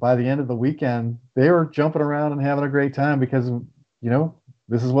think by the end of the weekend, they were jumping around and having a great time because,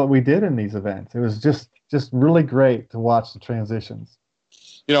 this is what we did in these events. It was just really great to watch the transitions.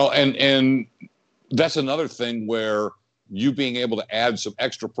 And that's another thing where you being able to add some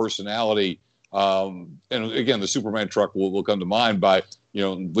extra personality. And again, the Superman truck will come to mind by,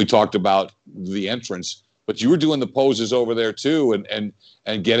 we talked about the entrance, but you were doing the poses over there too,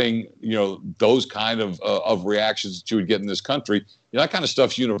 and getting, those kind of reactions that you would get in this country. That kind of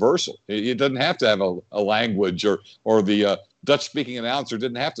stuff's universal. It doesn't have to have a language or the Dutch speaking announcer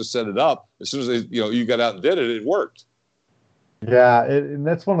didn't have to set it up. As soon as you got out and did it, it worked. Yeah. And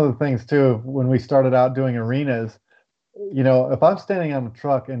that's one of the things too, when we started out doing arenas, if I'm standing on the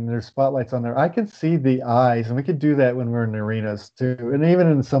truck and there's spotlights on there, I can see the eyes, and we could do that when we're in arenas too. And even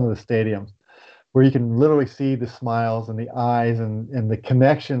in some of the stadiums where you can literally see the smiles and the eyes and the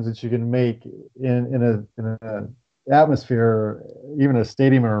connections that you can make in an atmosphere, even a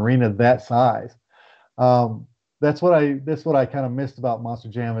stadium or arena that size. That's what I kind of missed about Monster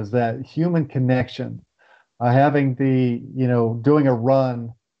Jam, is that human connection, having doing a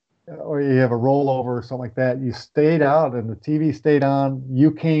run, or you have a rollover or something like that. You stayed out and the TV stayed on.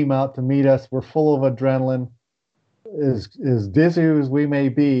 You came out to meet us. We're full of adrenaline. As dizzy as we may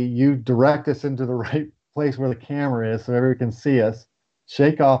be, you direct us into the right place where the camera is so everyone can see us,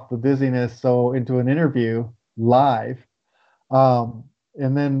 shake off the dizziness, into an interview live.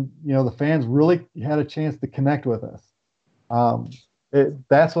 And then, the fans really had a chance to connect with us.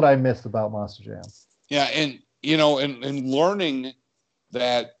 That's what I missed about Monster Jam. Yeah. And learning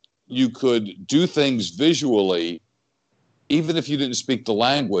that you could do things visually, even if you didn't speak the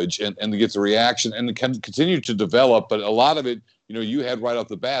language, and to get the reaction and can continue to develop. But a lot of it, you had right off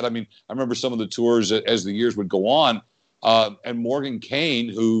the bat. I mean, I remember some of the tours as the years would go on, and Morgan Kane,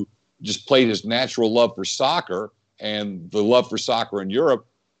 who just played his natural love for soccer and the love for soccer in Europe.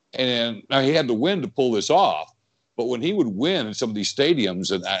 And now he had to win to pull this off. But when he would win in some of these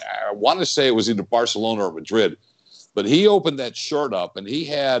stadiums, and I want to say it was either Barcelona or Madrid, but he opened that shirt up and he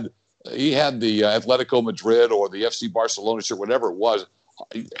had the Atletico Madrid or the FC Barcelona shirt, whatever it was.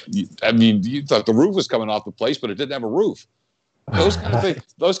 I mean, you thought the roof was coming off the place, but it didn't have a roof. Those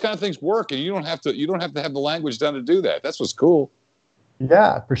kind of things work, and you don't have to have the language done to do that. That's what's cool.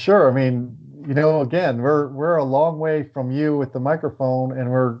 Yeah, for sure. I mean, again, we're a long way from you with the microphone, and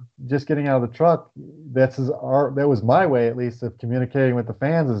we're just getting out of the truck. That was my way, at least, of communicating with the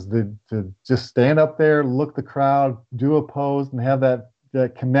fans, is to just stand up there, look the crowd, do a pose, and have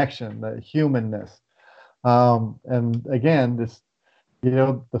that connection, that humanness. And again,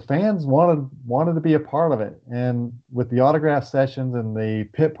 the fans wanted to be a part of it, and with the autograph sessions and the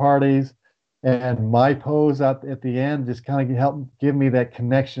pit parties. And my pose at the end just kind of helped give me that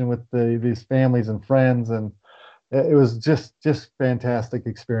connection with these families and friends, and it was just fantastic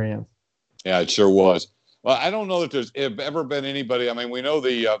experience. Yeah, it sure was. Well, I don't know that there's ever been anybody. I mean, we know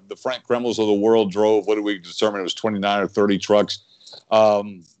the Frank Kremls of the world drove. What did we determine? It was 29 or 30 trucks, but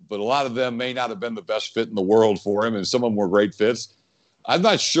a lot of them may not have been the best fit in the world for him, and some of them were great fits. I'm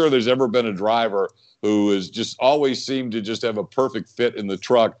not sure there's ever been a driver who has just always seemed to just have a perfect fit in the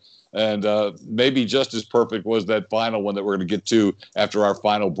truck. And maybe just as perfect was that final one that we're going to get to after our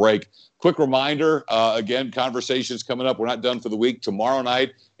final break. Quick reminder, again, Conversations coming up. We're not done for the week. Tomorrow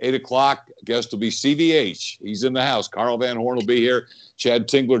night, 8 o'clock, guest will be CVH. He's in the house. Carl Van Horn will be here. Chad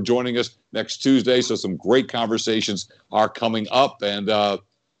Tingler joining us next Tuesday. So some great conversations are coming up. And I'll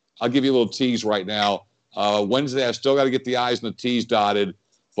give you a little tease right now. Wednesday, I still got to get the I's and the T's dotted,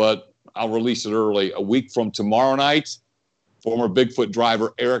 but I'll release it early. A week from tomorrow night, former Bigfoot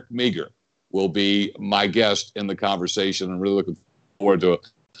driver Eric Meager will be my guest in the conversation. I'm really looking forward to a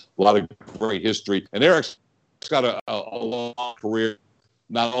lot of great history. And Eric's got a long career,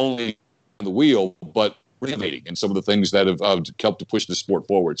 not only on the wheel, but innovating in some of the things that have helped to push the sport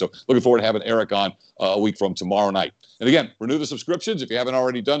forward. So looking forward to having Eric on a week from tomorrow night. And again, renew the subscriptions. If you haven't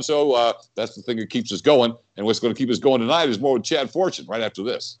already done so, that's the thing that keeps us going. And what's going to keep us going tonight is more with Chad Fortune right after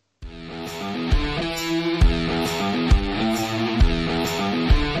this.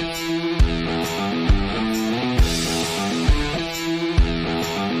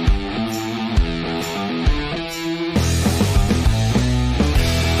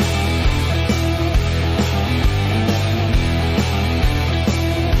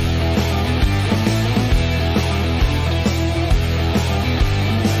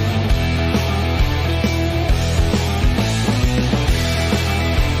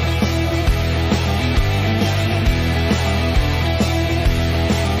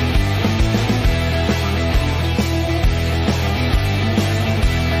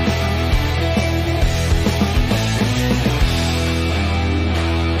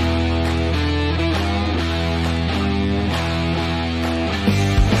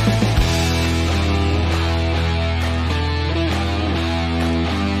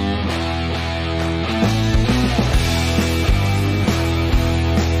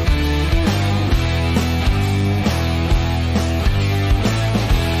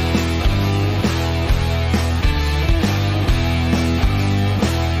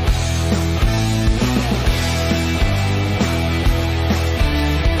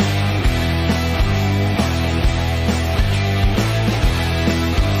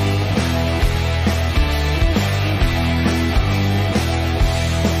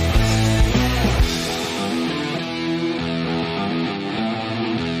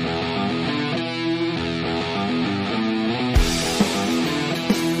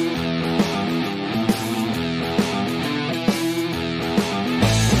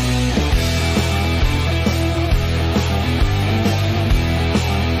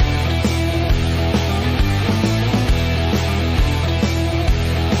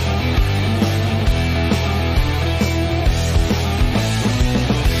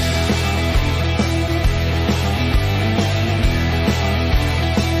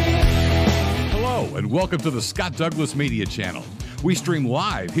 Welcome to the Scott Douglas Media Channel. We stream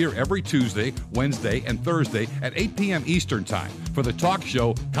live here every Tuesday, Wednesday, and Thursday at 8 p.m. Eastern Time for the talk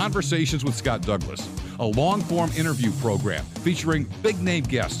show Conversations with Scott Douglas, a long-form interview program featuring big-name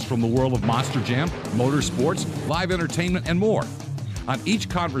guests from the world of Monster Jam, motorsports, live entertainment, and more. On each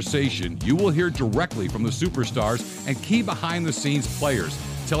conversation, you will hear directly from the superstars and key behind-the-scenes players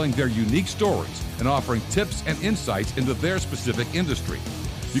telling their unique stories and offering tips and insights into their specific industry.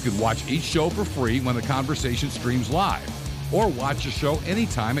 You can watch each show for free when the conversation streams live, or watch the show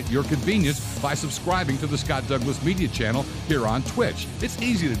anytime at your convenience by subscribing to the Scott Douglas Media Channel here on Twitch. It's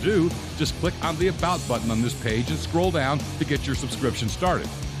easy to do. Just click on the About button on this page and scroll down to get your subscription started.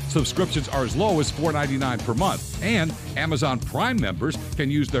 Subscriptions are as low as $4.99 per month, and Amazon Prime members can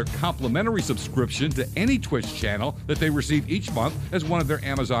use their complimentary subscription to any Twitch channel that they receive each month as one of their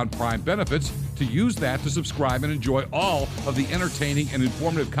Amazon Prime benefits to use that to subscribe and enjoy all of the entertaining and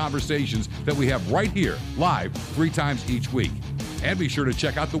informative conversations that we have right here, live, 3 times each week. And be sure to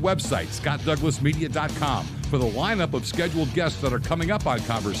check out the website, scottdouglasmedia.com, for the lineup of scheduled guests that are coming up on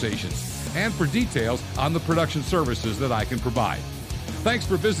Conversations, and for details on the production services that I can provide. Thanks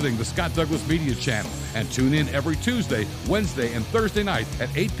for visiting the Scott Douglas Media Channel, and tune in every Tuesday, Wednesday, and Thursday night at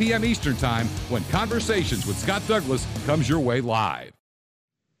 8 p.m. Eastern Time when Conversations with Scott Douglas comes your way live.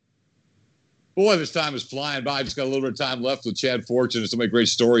 Boy, this time is flying by. Just got a little bit of time left with Chad Fortune and so many great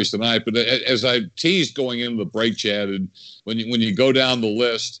stories tonight. But as I teased going into the break, Chad, and when you go down the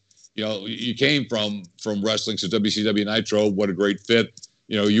list, you know, you came from wrestling to WCW Nitro. What a great fit.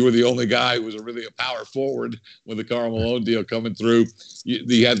 You know, you were the only guy who was really a power forward with the Karl Malone deal coming through.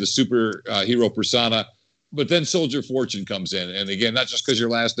 You had the super hero persona, but then Soldier Fortune comes in. And again, not just because your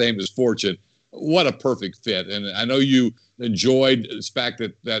last name is Fortune. What a perfect fit. And I know you enjoyed the fact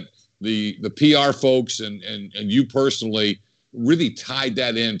that the PR folks and you personally really tied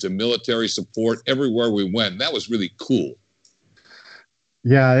that into military support everywhere we went. That was really cool.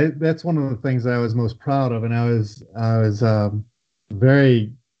 Yeah, that's one of the things I was most proud of. And I was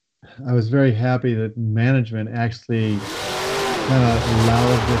very happy that management actually kind of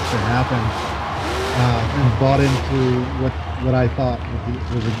allowed this to happen and bought into what I thought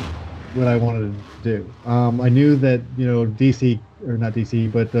was what I wanted to do. I knew that, you know, not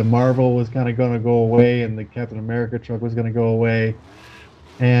DC, but the Marvel was kind of going to go away, and the Captain America truck was going to go away.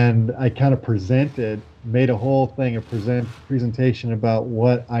 And I kind of made a whole thing, a presentation about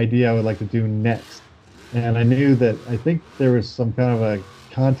what idea I would like to do next. And I knew that I think there was some kind of a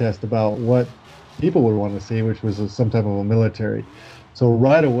contest about what people would want to see, which was some type of a military. So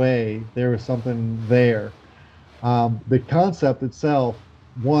right away, there was something there. The concept itself,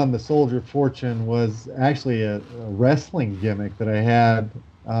 the Soldier Fortune, was actually a wrestling gimmick that I had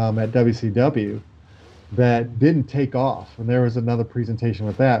at WCW that didn't take off. And there was another presentation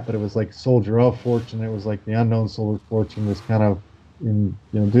with that, but it was like Soldier of Fortune. It was like the unknown Soldier Fortune was kind of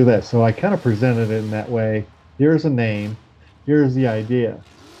do that. So I kind of presented it in that way. Here's a name. Here's the idea.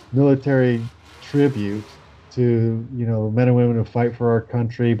 Military tribute to, you know, the men and women who fight for our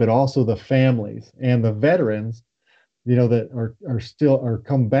country, but also the families and the veterans, you know, that are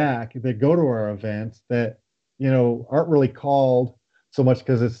come back, that go to our events, that, you know, aren't really called so much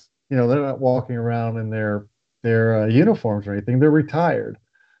because it's, you know, they're not walking around in their uniforms or anything. They're retired.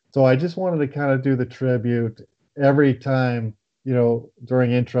 So I just wanted to kind of do the tribute every time, you know, during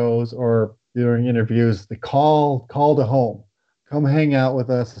intros or during interviews, the call to home. Come hang out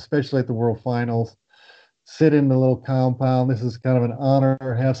with us, especially at the World Finals. Sit in the little compound. This is kind of an honor.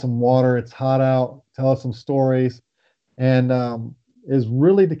 Have some water. It's hot out. Tell us some stories. And is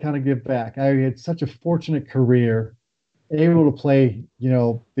really to kind of give back. I had such a fortunate career, able to play, you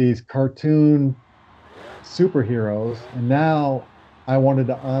know, these cartoon superheroes. And now I wanted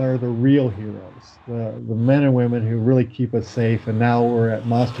to honor the real heroes, the men and women who really keep us safe. And now we're at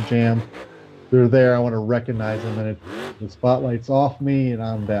Monster Jam. They're there. I want to recognize them, and the spotlight's off me and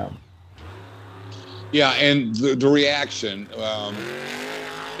on them. Yeah, and the reaction,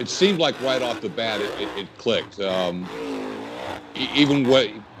 it seemed like right off the bat it clicked. Even what,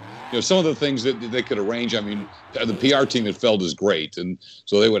 you know, some of the things that they could arrange. I mean, the PR team at Feld is great, and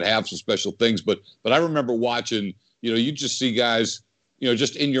so they would have some special things. But I remember watching, you know, you just see guys, you know,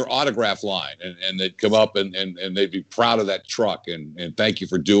 just in your autograph line, and they'd come up and they'd be proud of that truck and thank you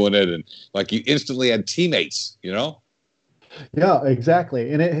for doing it. And like you instantly had teammates, you know? Yeah,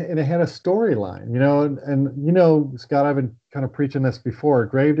 exactly. And it had a storyline, you know, and you know, Scott, I've been kind of preaching this before.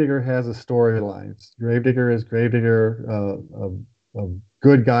 Gravedigger has a storyline. Gravedigger is a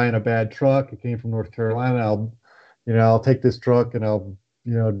good guy in a bad truck. He came from North Carolina. I'll take this truck and I'll,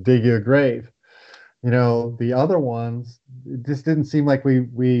 you know, dig you a grave. The other ones, it just didn't seem like we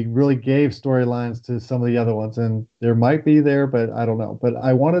really gave storylines to some of the other ones, and there might be there, but I don't know. But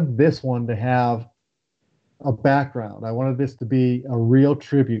I wanted this one to have a background. I wanted this to be a real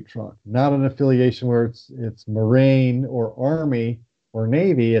tribute truck, not an affiliation where it's Marine or Army or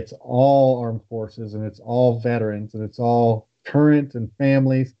Navy. It's all armed forces, and it's all veterans, and it's all current and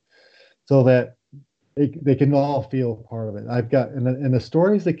families, so that they can all feel part of it. I've got and the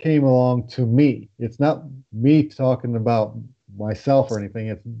stories that came along to me. It's not me talking about myself or anything.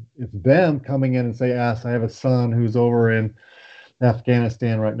 It's them coming in and say, "Ass, I have a son who's over in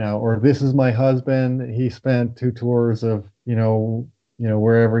Afghanistan right now," or "This is my husband. He spent 2 tours of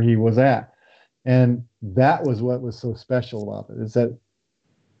wherever he was at," and that was what was so special about it. Is that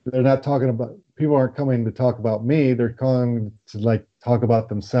they're not talking about people aren't coming to talk about me. They're calling to like talk about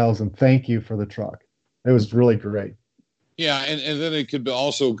themselves and thank you for the truck. It was really great. Yeah, and then it could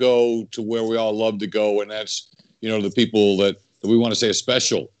also go to where we all love to go, and that's the people that we want to say a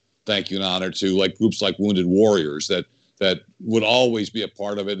special thank you and honor to, like groups like Wounded Warriors that would always be a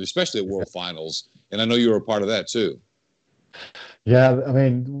part of it, especially at World Finals. And I know you were a part of that too. Yeah, I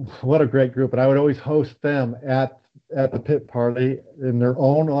mean, what a great group. And I would always host them at the pit party in their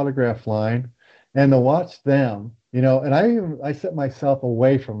own autograph line, and to watch them, and I set myself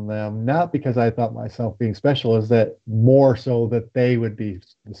away from them, not because I thought myself being special, is that more so that they would be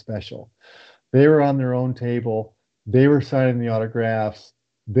special. They were on their own table, they were signing the autographs,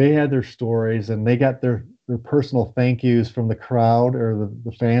 they had their stories, and they got their personal thank yous from the crowd or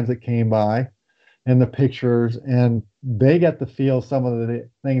the fans that came by and the pictures, and they got to feel some of the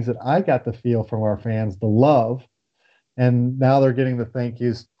things that I got to feel from our fans, the love, and now they're getting the thank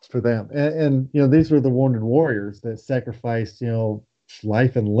yous for them. And these were the Wounded Warriors that sacrificed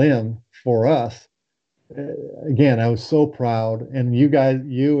life and limb for us. Again, I was so proud, and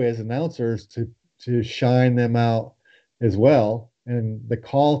you as announcers, to shine them out as well. And the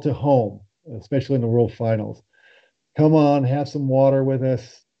call to home, especially in the World Finals, come on, have some water with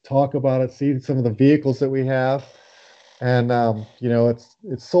us, talk about it, see some of the vehicles that we have. And it's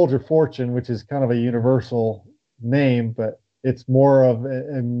Soldier Fortune, which is kind of a universal name, but it's more of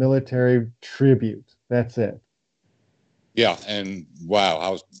a military tribute. That's it. Yeah, and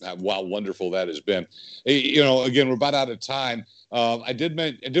wow, how wonderful that has been. Again, we're about out of time. I did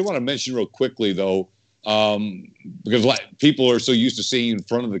want to mention real quickly though, because people are so used to seeing you in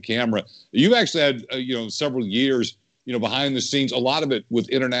front of the camera. You've actually had several years behind the scenes, a lot of it with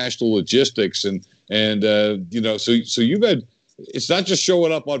international logistics and so you've had. It's not just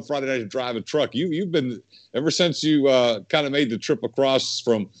showing up on Friday night to drive a truck. You've been ever since you kind of made the trip across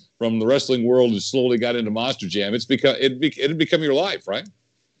from the wrestling world and slowly got into Monster Jam. It had become your life, right?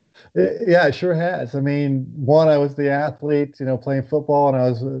 Yeah, it sure has. I mean, I was the athlete, playing football, and I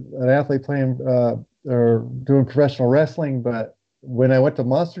was an athlete playing or doing professional wrestling. But when I went to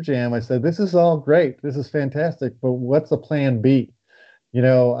Monster Jam, I said, "This is all great. This is fantastic. But what's the plan B?"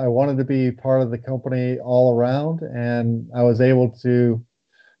 I wanted to be part of the company all around, and I was able to,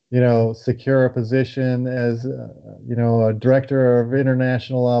 secure a position as, a director of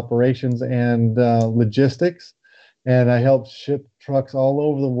international operations and logistics. And I helped ship trucks all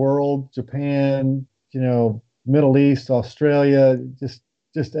over the world, Japan, Middle East, Australia,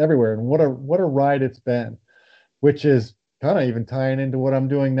 just everywhere. And what a ride it's been, which is kind of even tying into what I'm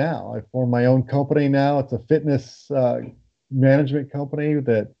doing now. I formed my own company now. It's a fitness management company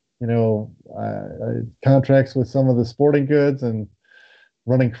that contracts with some of the sporting goods and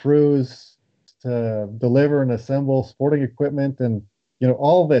running crews to deliver and assemble sporting equipment, and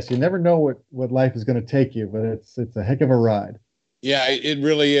all this. You never know what life is going to take you, but it's a heck of a ride. Yeah, it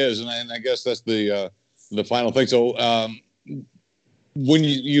really is, and I guess that's the final thing. So when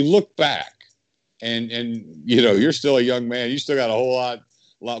you look back, and you're still a young man, you still got a whole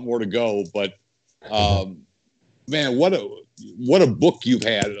lot more to go, but man, what a book you've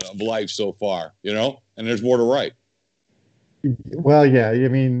had of life so far, and there's more to write. Well, yeah, I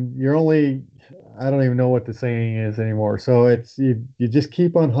mean, I don't even know what the saying is anymore. So it's, you just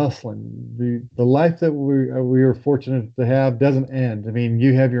keep on hustling. The life that we are fortunate to have doesn't end. I mean,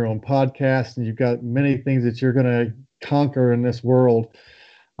 you have your own podcast, and you've got many things that you're going to conquer in this world.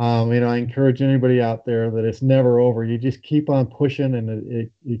 I encourage anybody out there that it's never over. You just keep on pushing, and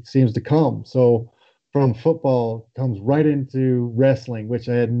it seems to come. So from football comes right into wrestling, which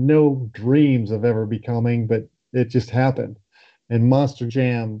I had no dreams of ever becoming, but it just happened. And Monster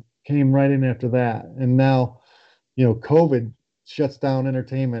Jam came right in after that. And now, COVID shuts down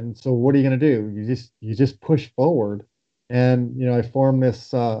entertainment. And so what are you going to do? You just push forward. And, I formed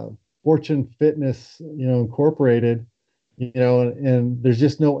this Fortune Fitness, Incorporated, you know, and there's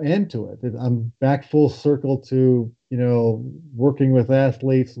just no end to it. I'm back full circle to, you know, working with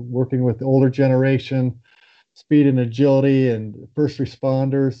athletes, working with the older generation, speed and agility and first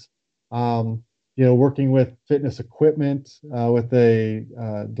responders, you know, working with fitness equipment, with a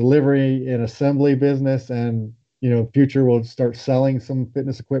delivery and assembly business, and, you know, future we'll start selling some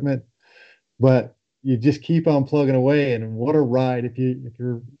fitness equipment. But you just keep on plugging away, and what a ride. If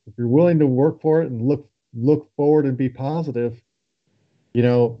you're willing to work for it and look forward and be positive, you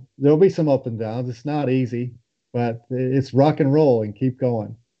know, there'll be some up and downs. It's not easy, but it's rock and roll, and keep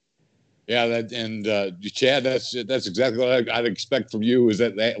going. Yeah, Chad, that's exactly what I'd expect from you. Is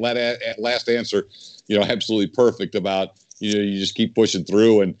that last answer, you know, absolutely perfect about, you know, you just keep pushing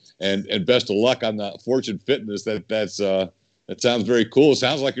through, and best of luck on the Fortune Fitness. That sounds very cool. It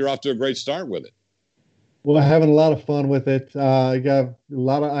sounds like you're off to a great start with it. Well, having a lot of fun with it. I got a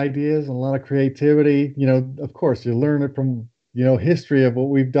lot of ideas and a lot of creativity. You know, of course, you learn it from, you know, history of what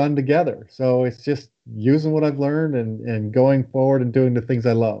we've done together. So it's just using what I've learned and going forward and doing the things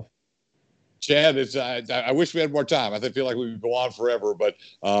I love. Chad, I wish we had more time. I feel like we could go on forever, but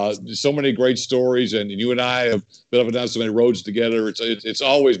so many great stories, and you and I have been up and down so many roads together. It's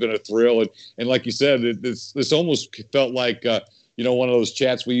always been a thrill, and like you said, this almost felt like you know, one of those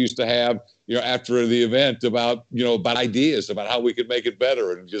chats we used to have, you know, after the event about, you know, about ideas about how we could make it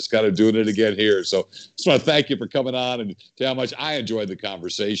better, and just kind of doing it again here. So just want to thank you for coming on and tell how much I enjoyed the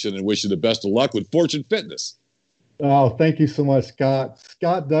conversation, and wish you the best of luck with Fortune Fitness. Oh, thank you so much, Scott.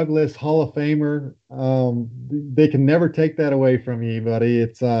 Scott Douglas, Hall of Famer. They can never take that away from you, buddy.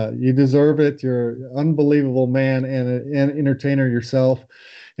 It's you deserve it. You're an unbelievable man and an entertainer yourself.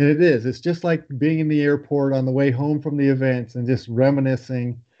 And it is. It's just like being in the airport on the way home from the events and just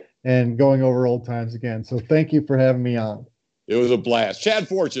reminiscing and going over old times again. So thank you for having me on. It was a blast. Chad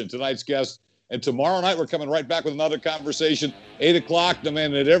Fortune, tonight's guest. And tomorrow night, we're coming right back with another conversation. 8 o'clock, the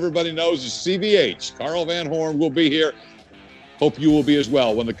man that everybody knows is CVH. Carl Van Horn will be here. Hope you will be as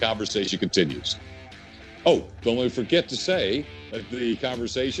well when the conversation continues. Oh, don't forget to say that the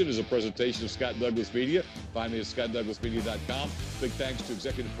conversation is a presentation of Scott Douglas Media. Find me at scottdouglasmedia.com. Big thanks to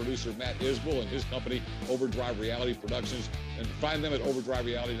executive producer Matt Isbell and his company, Overdrive Reality Productions. And find them at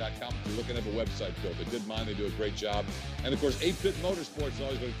overdrivereality.com if you're looking at a website built. They did mine. They do a great job. And, of course, 8-Bit Motorsports is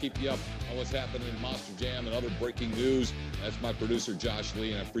always going to keep you up on what's happening in Monster Jam and other breaking news. That's my producer, Josh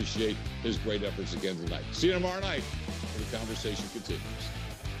Lee, and I appreciate his great efforts again tonight. See you tomorrow night, where the conversation continues.